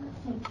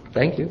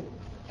 Thank you.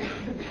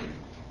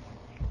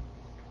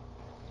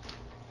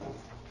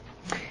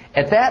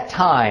 At that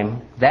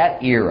time,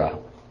 that era,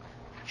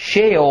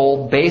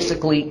 Sheol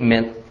basically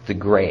meant the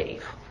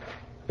grave,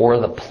 or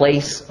the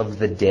place of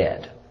the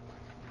dead.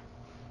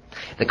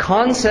 The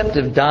concept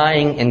of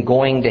dying and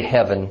going to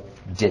heaven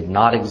did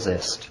not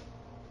exist.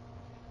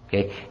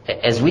 Okay?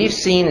 As we've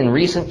seen in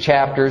recent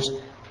chapters,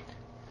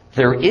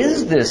 there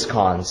is this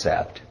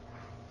concept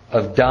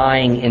of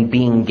dying and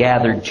being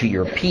gathered to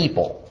your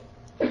people,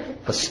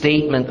 a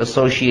statement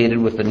associated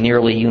with the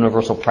nearly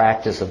universal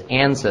practice of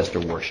ancestor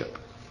worship.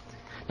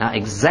 Now,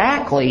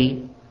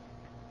 exactly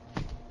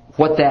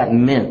what that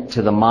meant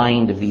to the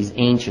mind of these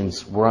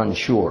ancients, we're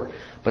unsure.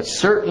 But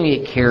certainly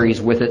it carries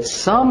with it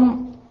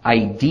some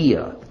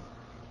idea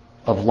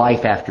of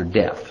life after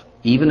death,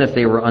 even if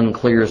they were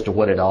unclear as to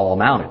what it all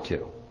amounted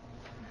to.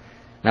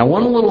 Now,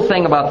 one little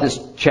thing about this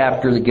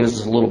chapter that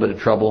gives us a little bit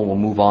of trouble, and we'll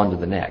move on to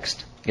the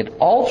next. It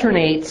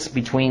alternates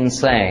between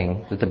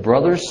saying that the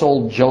brothers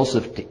sold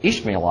Joseph to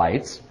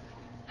Ishmaelites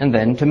and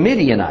then to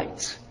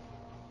Midianites.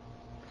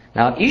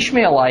 Now,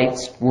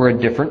 Ishmaelites were a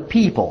different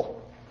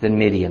people than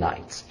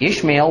Midianites.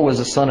 Ishmael was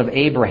a son of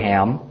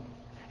Abraham,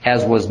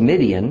 as was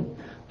Midian,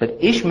 but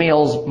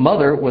Ishmael's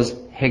mother was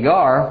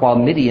Hagar, while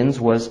Midian's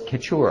was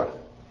Keturah.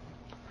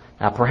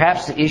 Now,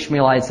 perhaps the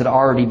Ishmaelites had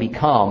already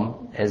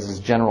become, as is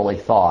generally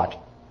thought,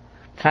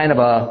 kind of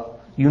a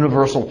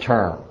universal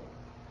term,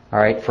 all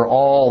right, for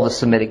all the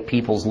Semitic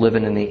peoples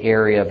living in the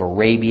area of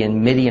Arabia.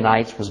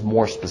 Midianites was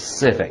more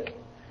specific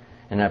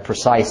and a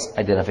precise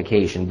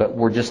identification, but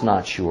we're just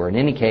not sure. In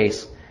any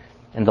case,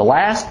 in the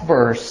last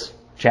verse,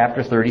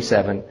 chapter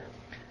 37,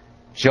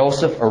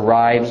 Joseph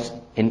arrives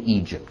in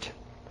Egypt,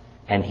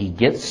 and he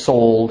gets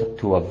sold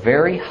to a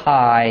very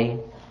high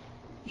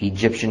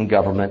Egyptian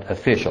government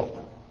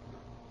official,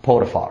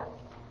 Potiphar.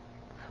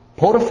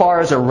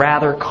 Potiphar is a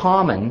rather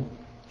common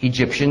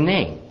Egyptian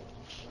name,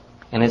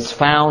 and it's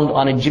found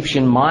on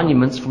Egyptian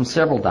monuments from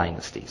several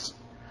dynasties.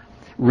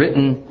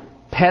 Written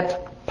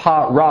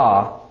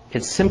Pet-Pa-Ra,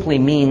 it simply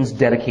means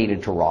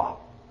dedicated to Ra,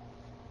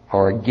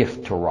 or a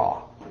gift to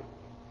Ra.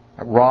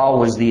 Ra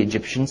was the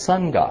Egyptian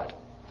sun god.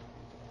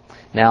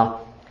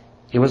 Now,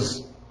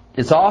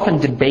 it's often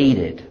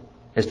debated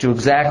as to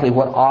exactly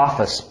what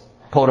office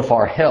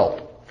Potiphar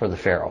held for the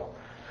Pharaoh,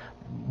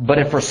 but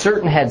it for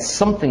certain had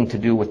something to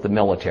do with the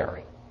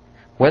military.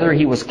 Whether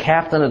he was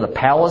captain of the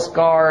palace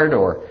guard,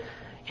 or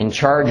in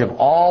charge of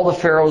all the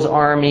Pharaoh's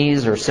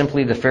armies, or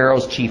simply the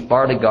Pharaoh's chief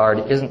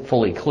bodyguard, isn't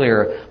fully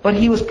clear, but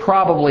he was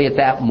probably at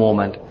that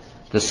moment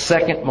the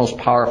second most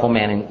powerful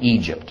man in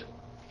Egypt.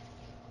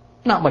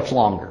 Not much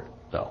longer,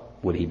 though,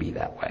 would he be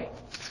that way.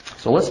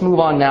 So let's move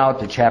on now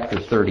to chapter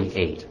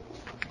 38.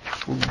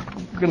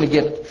 We're going to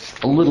get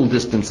a little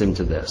distance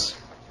into this.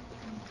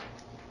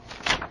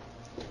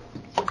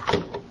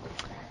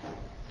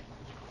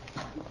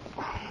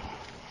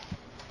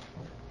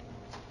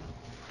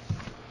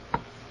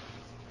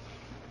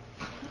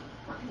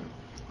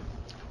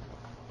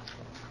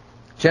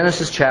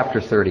 Genesis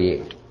chapter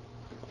 38.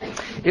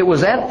 It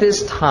was at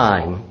this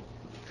time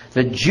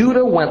that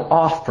Judah went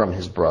off from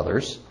his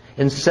brothers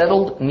and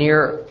settled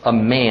near a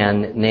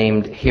man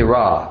named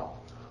Hirah,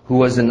 who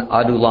was an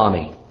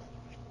Adulami.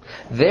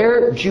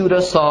 There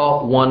Judah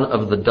saw one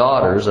of the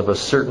daughters of a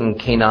certain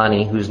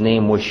Canaanite whose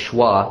name was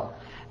Shua,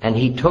 and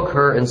he took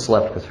her and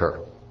slept with her.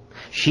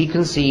 She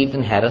conceived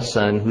and had a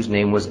son whose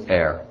name was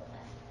Er.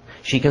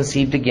 She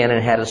conceived again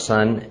and had a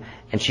son,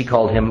 and she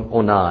called him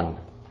Onan.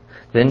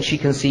 Then she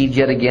conceived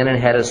yet again and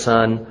had a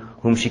son,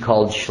 whom she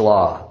called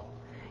Shelah.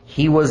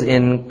 He was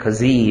in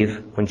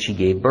Kaziv when she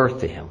gave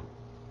birth to him.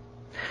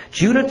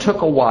 Judah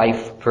took a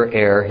wife for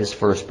Er, his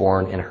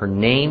firstborn, and her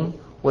name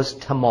was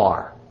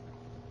Tamar.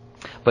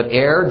 But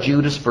Er,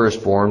 Judah's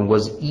firstborn,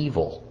 was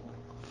evil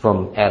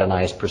from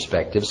Adonai's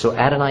perspective, so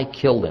Adonai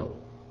killed him.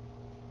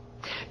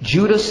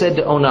 Judah said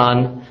to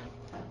Onan,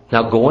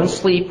 "Now go and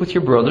sleep with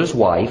your brother's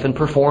wife and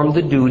perform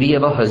the duty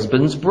of a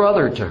husband's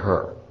brother to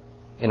her,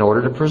 in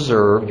order to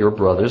preserve your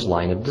brother's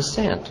line of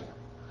descent."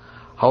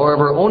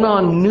 However,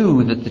 Onan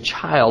knew that the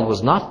child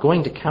was not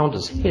going to count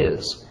as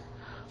his.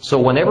 So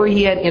whenever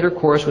he had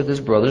intercourse with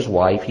his brother's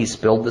wife, he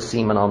spilled the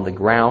semen on the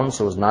ground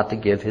so as not to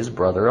give his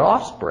brother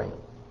offspring.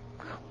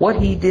 What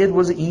he did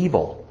was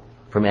evil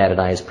from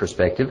Adonai's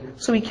perspective,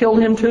 so he killed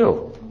him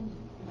too.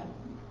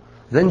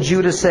 Then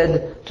Judah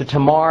said to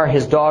Tamar,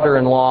 his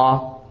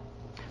daughter-in-law,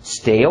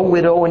 "Stay a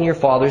widow in your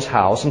father's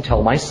house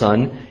until my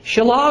son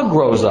Shelah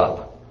grows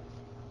up."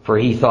 For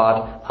he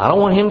thought, "I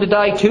don't want him to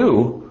die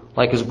too,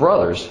 like his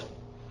brothers."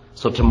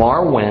 So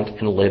Tamar went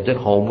and lived at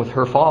home with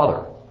her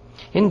father.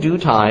 In due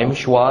time,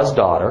 Shua's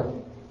daughter,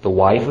 the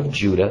wife of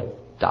Judah,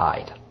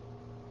 died.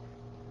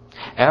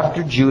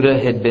 After Judah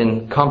had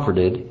been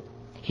comforted,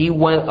 he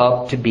went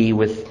up to be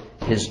with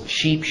his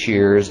sheep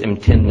shearers in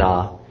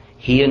Timnah,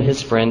 he and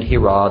his friend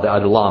Hirah the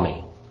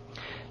Adulami.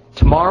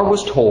 Tamar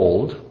was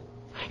told,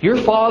 "Your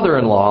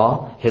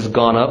father-in-law has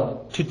gone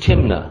up to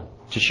Timnah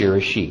to shear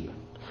his sheep."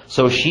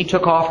 So she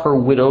took off her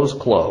widow's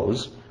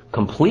clothes,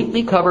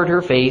 completely covered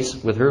her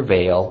face with her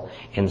veil,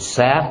 and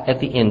sat at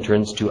the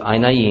entrance to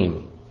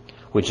Enaim,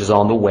 which is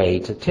on the way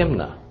to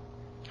Timnah.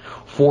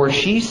 For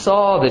she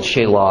saw that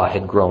Shelah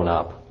had grown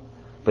up,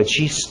 but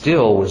she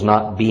still was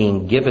not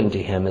being given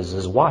to him as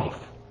his wife.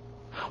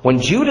 When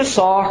Judah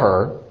saw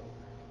her,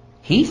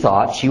 he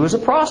thought she was a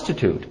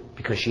prostitute,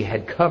 because she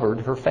had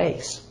covered her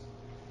face.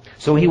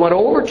 So he went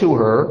over to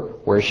her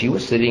where she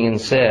was sitting and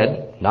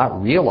said,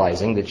 not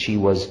realizing that she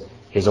was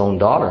his own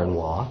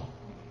daughter-in-law,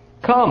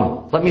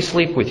 "Come, let me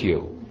sleep with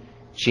you."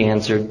 She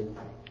answered,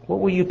 "What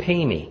will you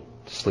pay me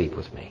to sleep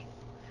with me?"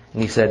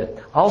 And he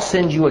said, "I'll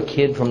send you a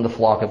kid from the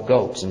flock of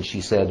goats." And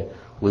she said,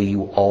 "Will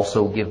you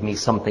also give me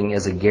something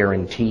as a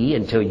guarantee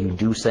until you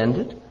do send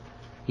it?"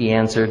 He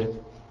answered,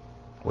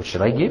 "What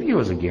should I give you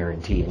as a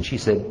guarantee?" And she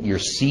said, "Your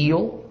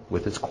seal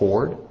with its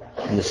cord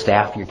and the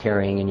staff you're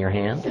carrying in your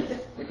hand."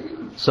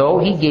 So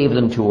he gave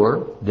them to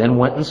her, then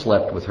went and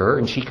slept with her,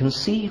 and she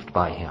conceived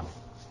by him.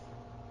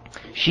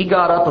 She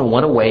got up and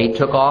went away,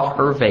 took off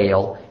her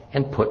veil,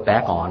 and put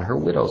back on her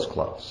widow's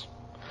clothes.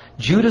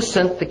 Judah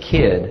sent the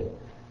kid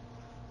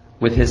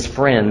with his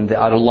friend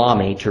the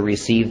Adulami to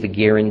receive the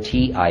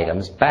guarantee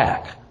items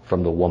back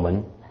from the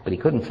woman, but he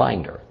couldn't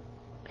find her.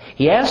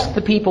 He asked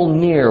the people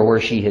near where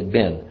she had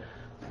been,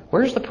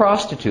 "Where's the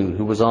prostitute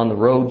who was on the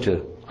road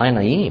to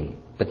Enaim?"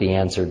 But they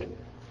answered,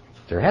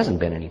 "There hasn't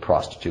been any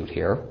prostitute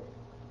here."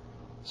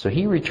 So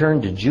he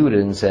returned to Judah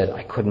and said,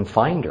 "I couldn't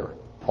find her.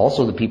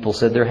 Also the people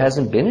said there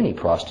hasn't been any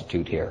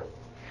prostitute here."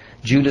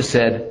 Judah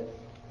said,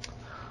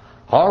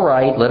 "All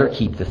right, let her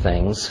keep the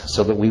things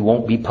so that we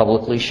won't be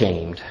publicly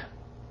shamed.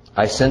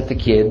 I sent the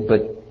kid,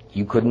 but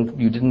you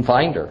didn't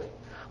find her."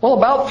 Well,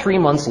 about 3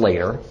 months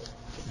later,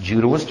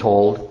 Judah was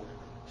told,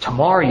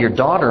 "Tamar, your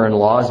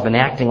daughter-in-law, has been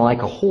acting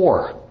like a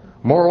whore.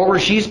 Moreover,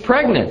 she's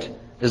pregnant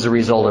as a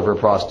result of her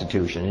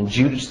prostitution." And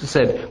Judah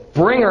said,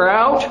 "Bring her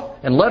out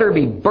and let her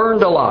be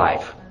burned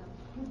alive."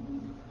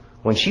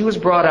 When she was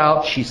brought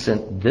out, she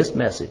sent this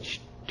message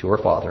to her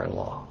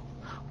father-in-law: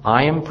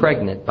 "I am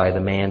pregnant by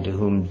the man to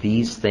whom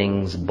these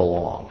things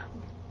belong.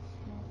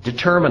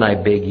 Determine, I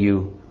beg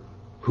you,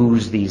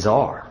 whose these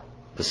are,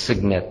 the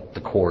signet,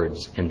 the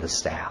cords, and the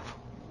staff."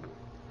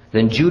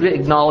 Then Judah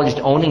acknowledged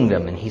owning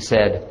them, and he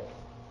said,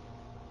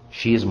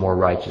 "She is more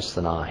righteous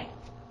than I,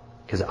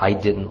 because I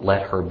didn't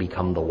let her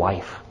become the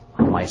wife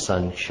of my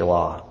son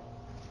Shelah."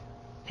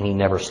 And he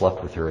never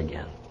slept with her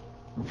again.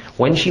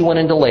 When she went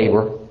into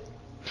labor,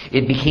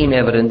 it became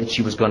evident that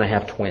she was going to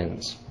have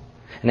twins.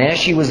 And as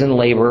she was in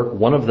labor,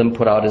 one of them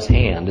put out his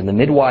hand, and the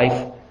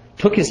midwife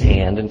took his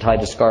hand and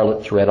tied a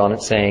scarlet thread on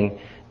it, saying,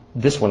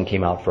 "This one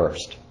came out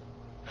first."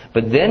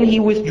 But then he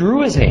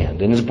withdrew his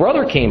hand, and his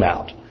brother came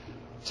out.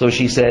 So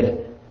she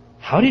said,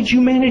 "How did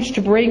you manage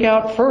to break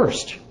out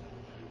first?"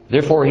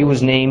 Therefore he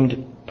was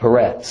named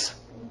Peretz,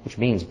 which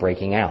means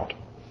breaking out.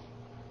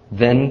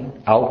 Then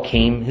out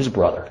came his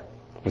brother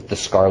with the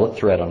scarlet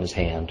thread on his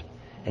hand,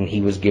 and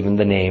he was given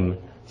the name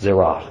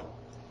Zerah,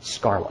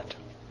 scarlet.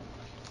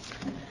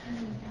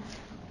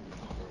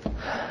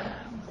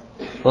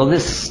 Well,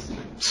 this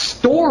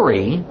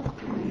story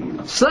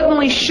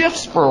suddenly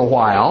shifts for a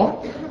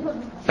while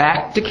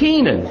back to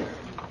Canaan.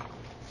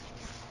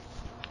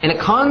 And it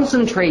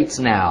concentrates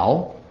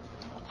now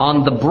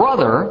on the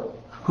brother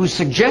whose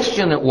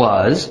suggestion it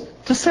was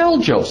to sell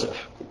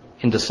Joseph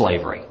into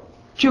slavery,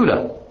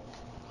 Judah.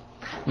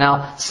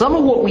 Now, some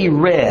of what we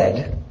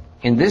read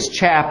in this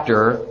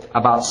chapter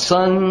about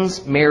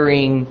sons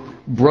marrying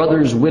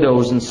brothers'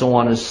 widows and so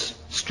on is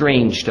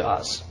strange to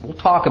us. We'll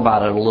talk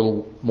about it a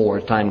little more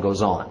as time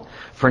goes on.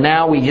 For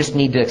now, we just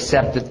need to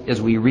accept it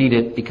as we read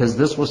it because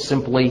this was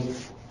simply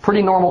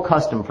pretty normal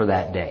custom for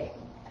that day.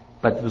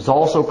 But it was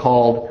also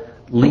called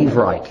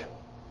levirate,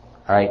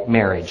 all right,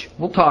 marriage.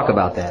 We'll talk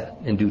about that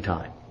in due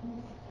time.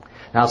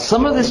 Now,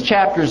 some of this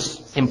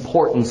chapter's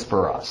importance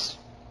for us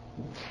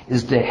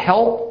is to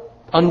help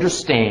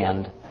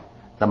understand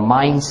the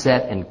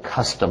mindset and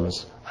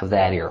customs of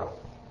that era.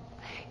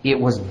 It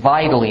was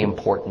vitally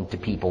important to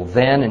people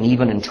then and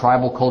even in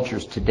tribal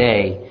cultures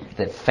today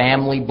that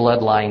family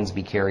bloodlines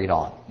be carried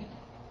on.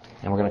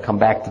 And we're going to come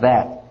back to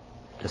that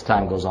as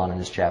time goes on in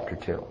this chapter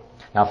too.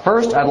 Now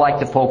first I'd like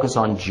to focus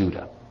on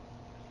Judah.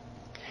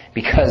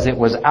 Because it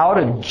was out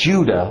of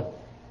Judah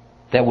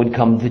that would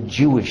come the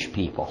Jewish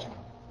people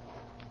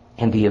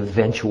and the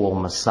eventual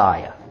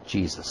Messiah,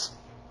 Jesus.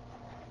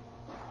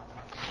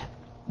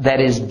 That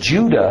is,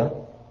 Judah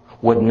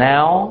would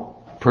now,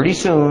 pretty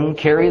soon,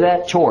 carry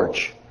that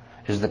torch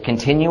as the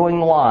continuing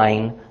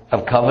line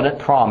of covenant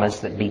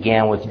promise that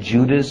began with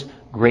Judah's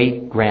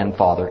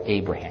great-grandfather,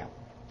 Abraham.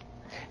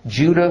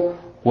 Judah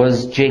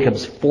was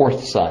Jacob's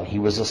fourth son. He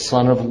was a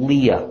son of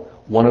Leah,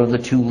 one of the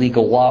two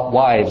legal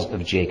wives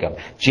of Jacob.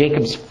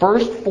 Jacob's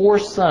first four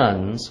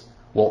sons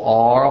were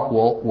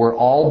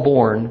all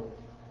born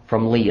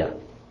from Leah.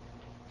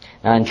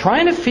 Now, in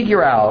trying to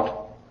figure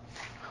out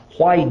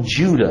why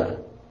Judah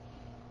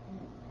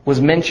was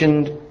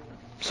mentioned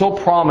so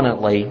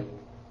prominently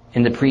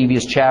in the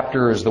previous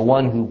chapter as the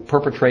one who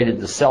perpetrated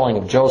the selling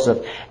of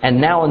Joseph,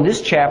 and now in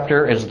this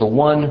chapter as the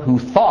one who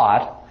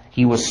thought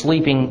he was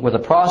sleeping with a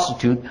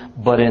prostitute,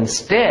 but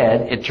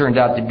instead it turned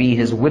out to be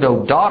his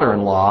widowed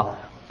daughter-in-law,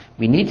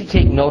 we need to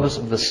take notice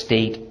of the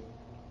state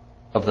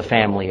of the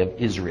family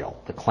of Israel,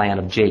 the clan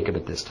of Jacob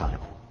at this time.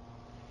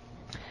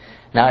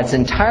 Now, it's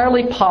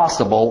entirely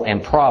possible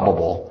and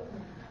probable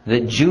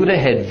that Judah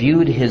had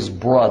viewed his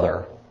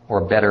brother,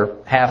 or better,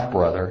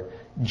 half-brother,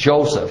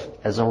 Joseph,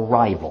 as a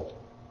rival.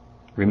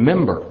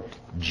 Remember,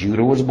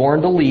 Judah was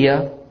born to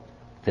Leah,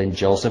 then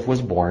Joseph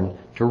was born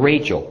to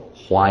Rachel.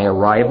 Why a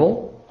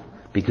rival?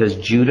 Because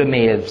Judah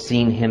may have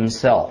seen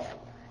himself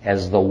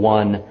as the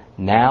one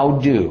now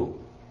due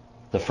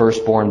the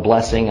firstborn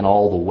blessing and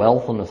all the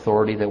wealth and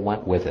authority that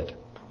went with it.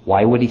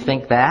 Why would he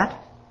think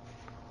that?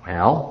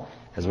 Well,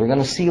 as we're going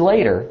to see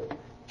later,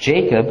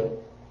 Jacob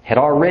had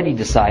already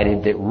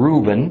decided that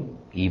Reuben,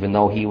 even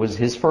though he was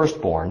his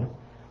firstborn,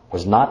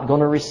 was not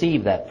going to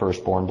receive that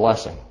firstborn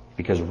blessing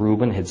because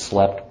Reuben had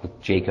slept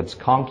with Jacob's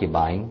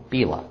concubine,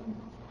 Bilhah.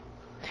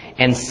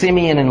 And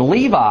Simeon and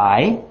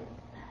Levi,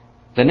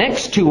 the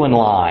next two in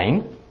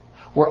line,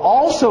 were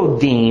also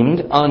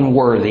deemed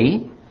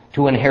unworthy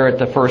to inherit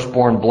the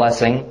firstborn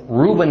blessing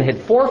Reuben had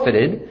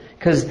forfeited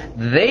because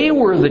they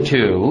were the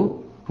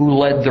two who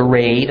led the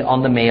raid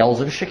on the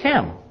males of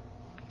Shechem,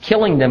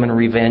 killing them in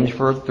revenge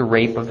for the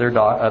rape of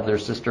their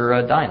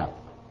sister Dinah.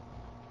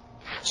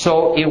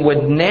 So it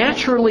would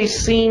naturally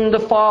seem to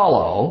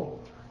follow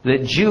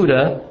that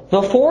Judah,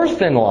 the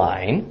fourth in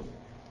line,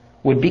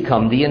 would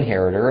become the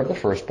inheritor of the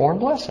firstborn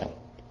blessing.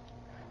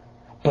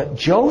 But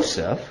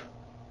Joseph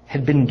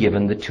had been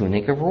given the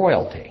tunic of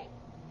royalty.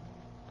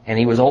 And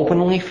he was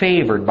openly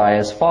favored by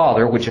his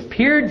father, which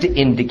appeared to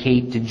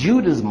indicate to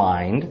Judah's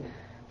mind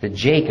that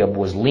Jacob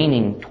was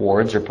leaning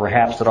towards, or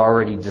perhaps had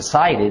already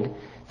decided,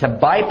 to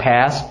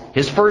bypass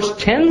his first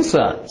 10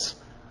 sons,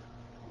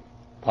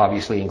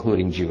 obviously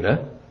including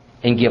Judah,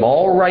 and give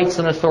all rights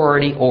and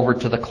authority over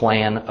to the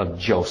clan of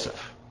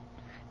Joseph.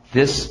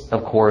 This,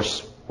 of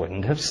course,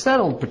 wouldn't have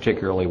settled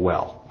particularly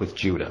well with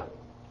Judah.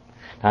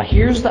 Now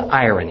here's the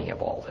irony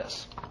of all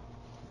this.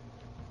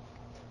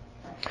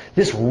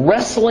 This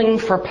wrestling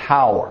for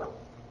power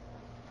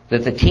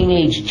that the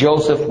teenage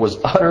Joseph was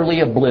utterly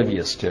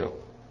oblivious to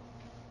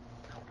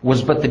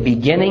was but the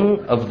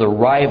beginning of the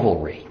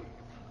rivalry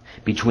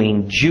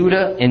between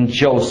Judah and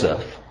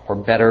Joseph, or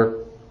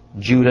better,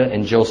 Judah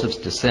and Joseph's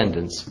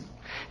descendants,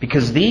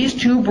 because these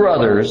two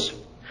brothers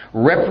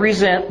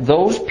represent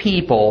those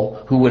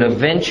people who would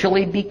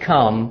eventually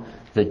become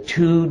the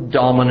two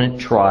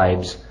dominant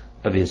tribes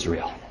of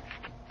Israel,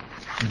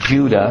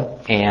 Judah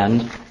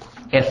and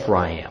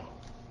Ephraim.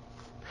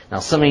 Now,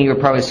 some of you are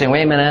probably saying,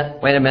 wait a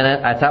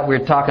minute, I thought we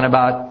were talking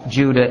about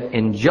Judah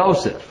and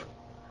Joseph.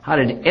 How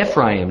did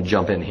Ephraim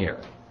jump in here?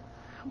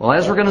 Well,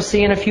 as we're going to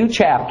see in a few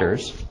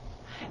chapters,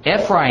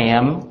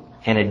 Ephraim,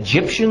 an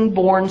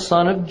Egyptian-born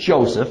son of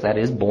Joseph, that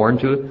is, born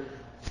to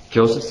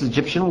Joseph's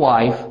Egyptian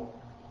wife,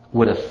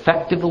 would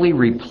effectively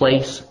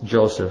replace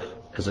Joseph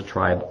as a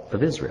tribe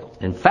of Israel.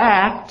 In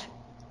fact,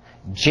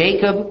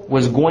 Jacob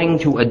was going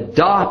to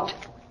adopt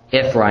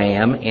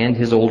Ephraim and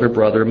his older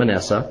brother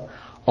Manasseh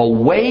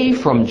away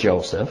from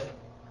Joseph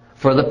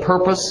for the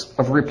purpose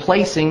of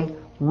replacing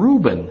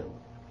Reuben.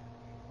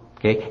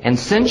 Okay? And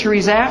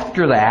centuries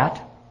after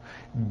that,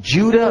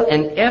 Judah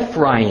and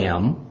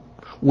Ephraim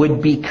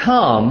would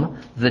become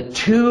the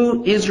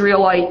two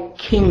Israelite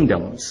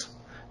kingdoms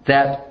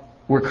that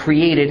were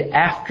created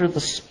after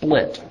the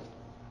split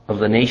of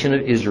the nation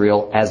of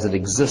Israel as it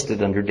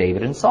existed under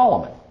David and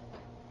Solomon.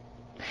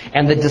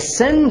 And the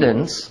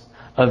descendants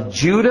of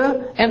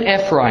Judah and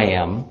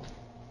Ephraim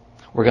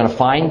were going to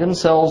find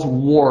themselves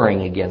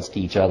warring against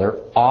each other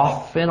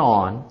off and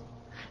on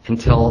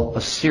until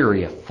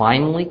Assyria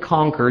finally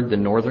conquered the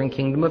northern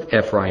kingdom of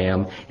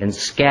Ephraim and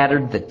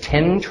scattered the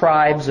 10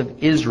 tribes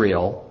of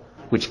Israel,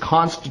 which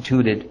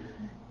constituted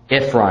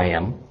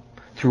Ephraim,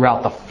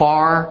 throughout the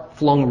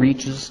far-flung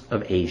reaches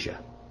of Asia.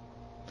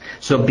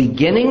 So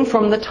beginning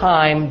from the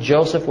time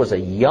Joseph was a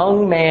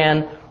young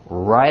man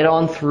right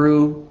on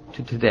through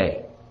to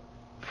today,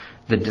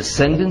 the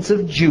descendants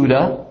of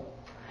Judah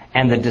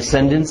and the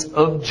descendants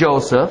of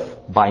Joseph,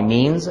 by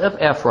means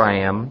of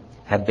Ephraim,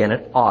 have been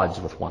at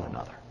odds with one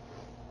another.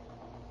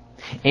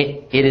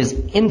 It is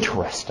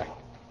interesting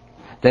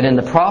that in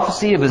the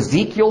prophecy of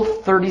Ezekiel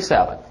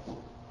 37,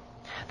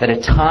 that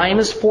a time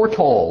is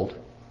foretold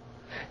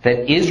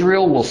that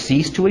Israel will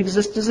cease to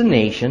exist as a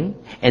nation,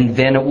 and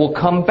then it will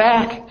come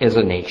back as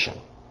a nation.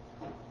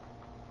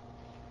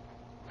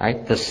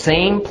 Right? The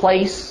same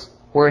place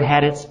where it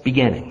had its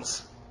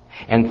beginnings.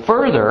 And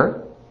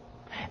further,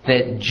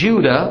 that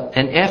Judah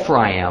and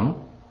Ephraim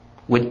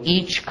would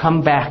each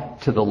come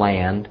back to the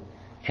land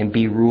and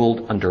be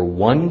ruled under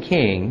one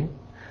king,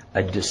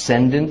 a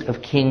descendant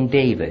of King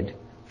David,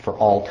 for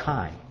all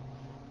time.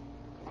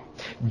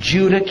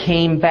 Judah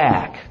came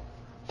back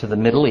to the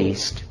Middle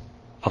East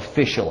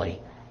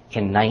officially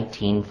in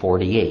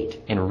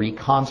 1948 and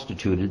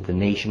reconstituted the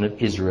nation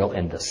of Israel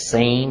in the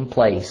same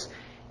place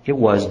it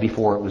was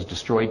before it was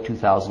destroyed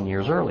 2,000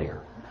 years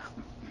earlier.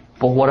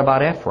 But what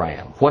about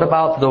Ephraim? What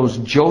about those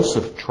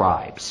Joseph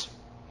tribes?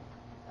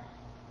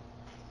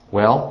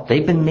 Well,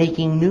 they've been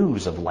making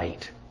news of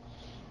late.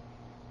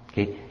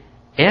 Okay.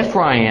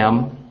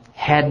 Ephraim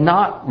had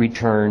not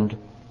returned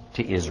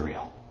to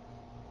Israel,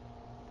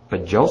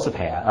 but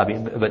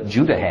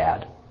Judah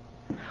had.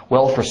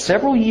 Well, for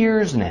several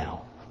years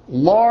now,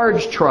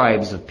 large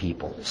tribes of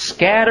people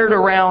scattered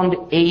around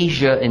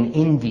Asia and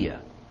India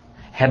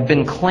have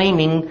been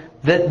claiming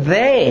that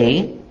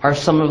they are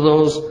some of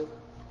those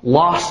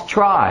lost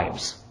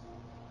tribes.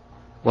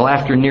 Well,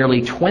 after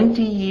nearly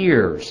 20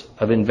 years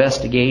of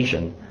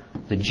investigation,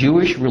 the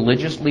Jewish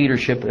religious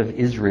leadership of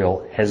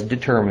Israel has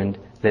determined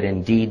that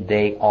indeed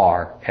they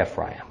are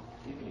Ephraim.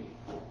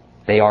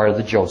 They are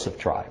the Joseph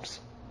tribes.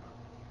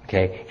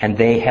 Okay? And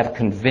they have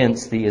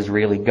convinced the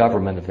Israeli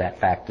government of that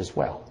fact as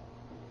well.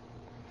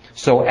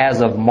 So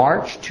as of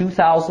March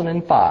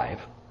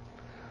 2005,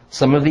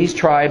 some of these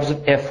tribes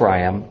of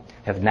Ephraim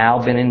have now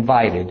been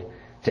invited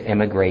to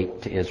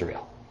emigrate to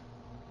Israel.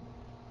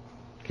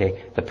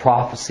 Okay? The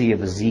prophecy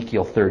of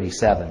Ezekiel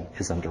 37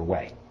 is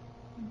underway.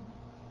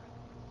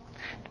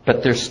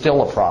 But there's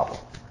still a problem.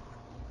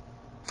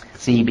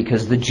 See,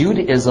 because the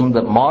Judaism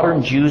that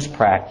modern Jews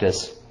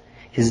practice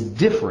is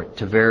different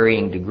to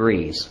varying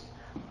degrees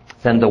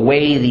than the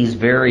way these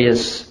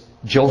various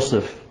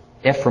Joseph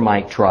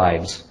Ephraimite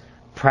tribes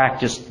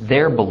practiced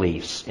their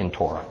beliefs in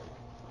Torah.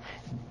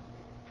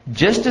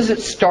 Just as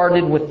it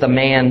started with the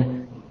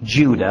man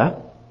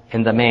Judah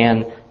and the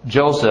man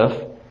Joseph,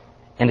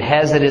 and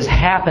as it has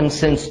happened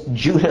since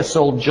Judah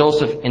sold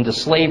Joseph into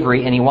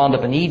slavery and he wound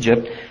up in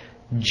Egypt,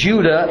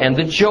 Judah and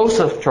the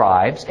Joseph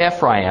tribes,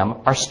 Ephraim,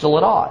 are still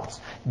at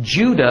odds.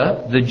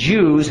 Judah, the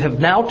Jews, have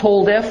now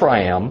told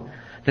Ephraim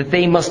that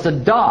they must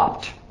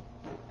adopt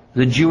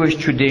the Jewish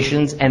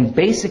traditions and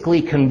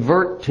basically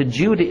convert to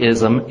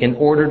Judaism in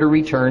order to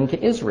return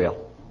to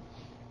Israel.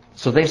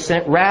 So they've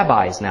sent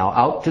rabbis now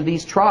out to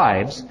these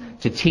tribes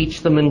to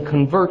teach them and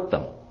convert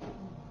them.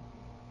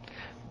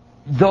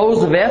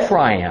 Those of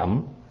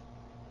Ephraim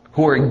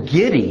who are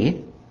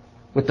giddy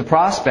with the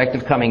prospect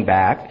of coming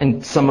back,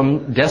 and some of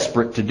them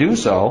desperate to do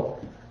so,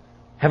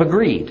 have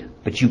agreed.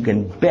 But you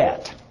can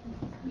bet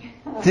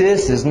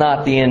this is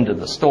not the end of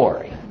the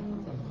story.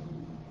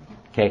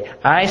 Okay,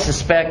 I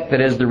suspect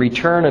that as the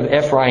return of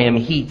Ephraim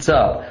heats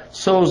up,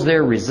 so's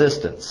their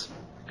resistance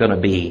going to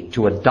be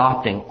to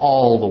adopting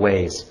all the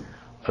ways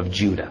of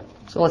Judah.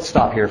 So let's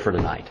stop here for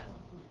tonight.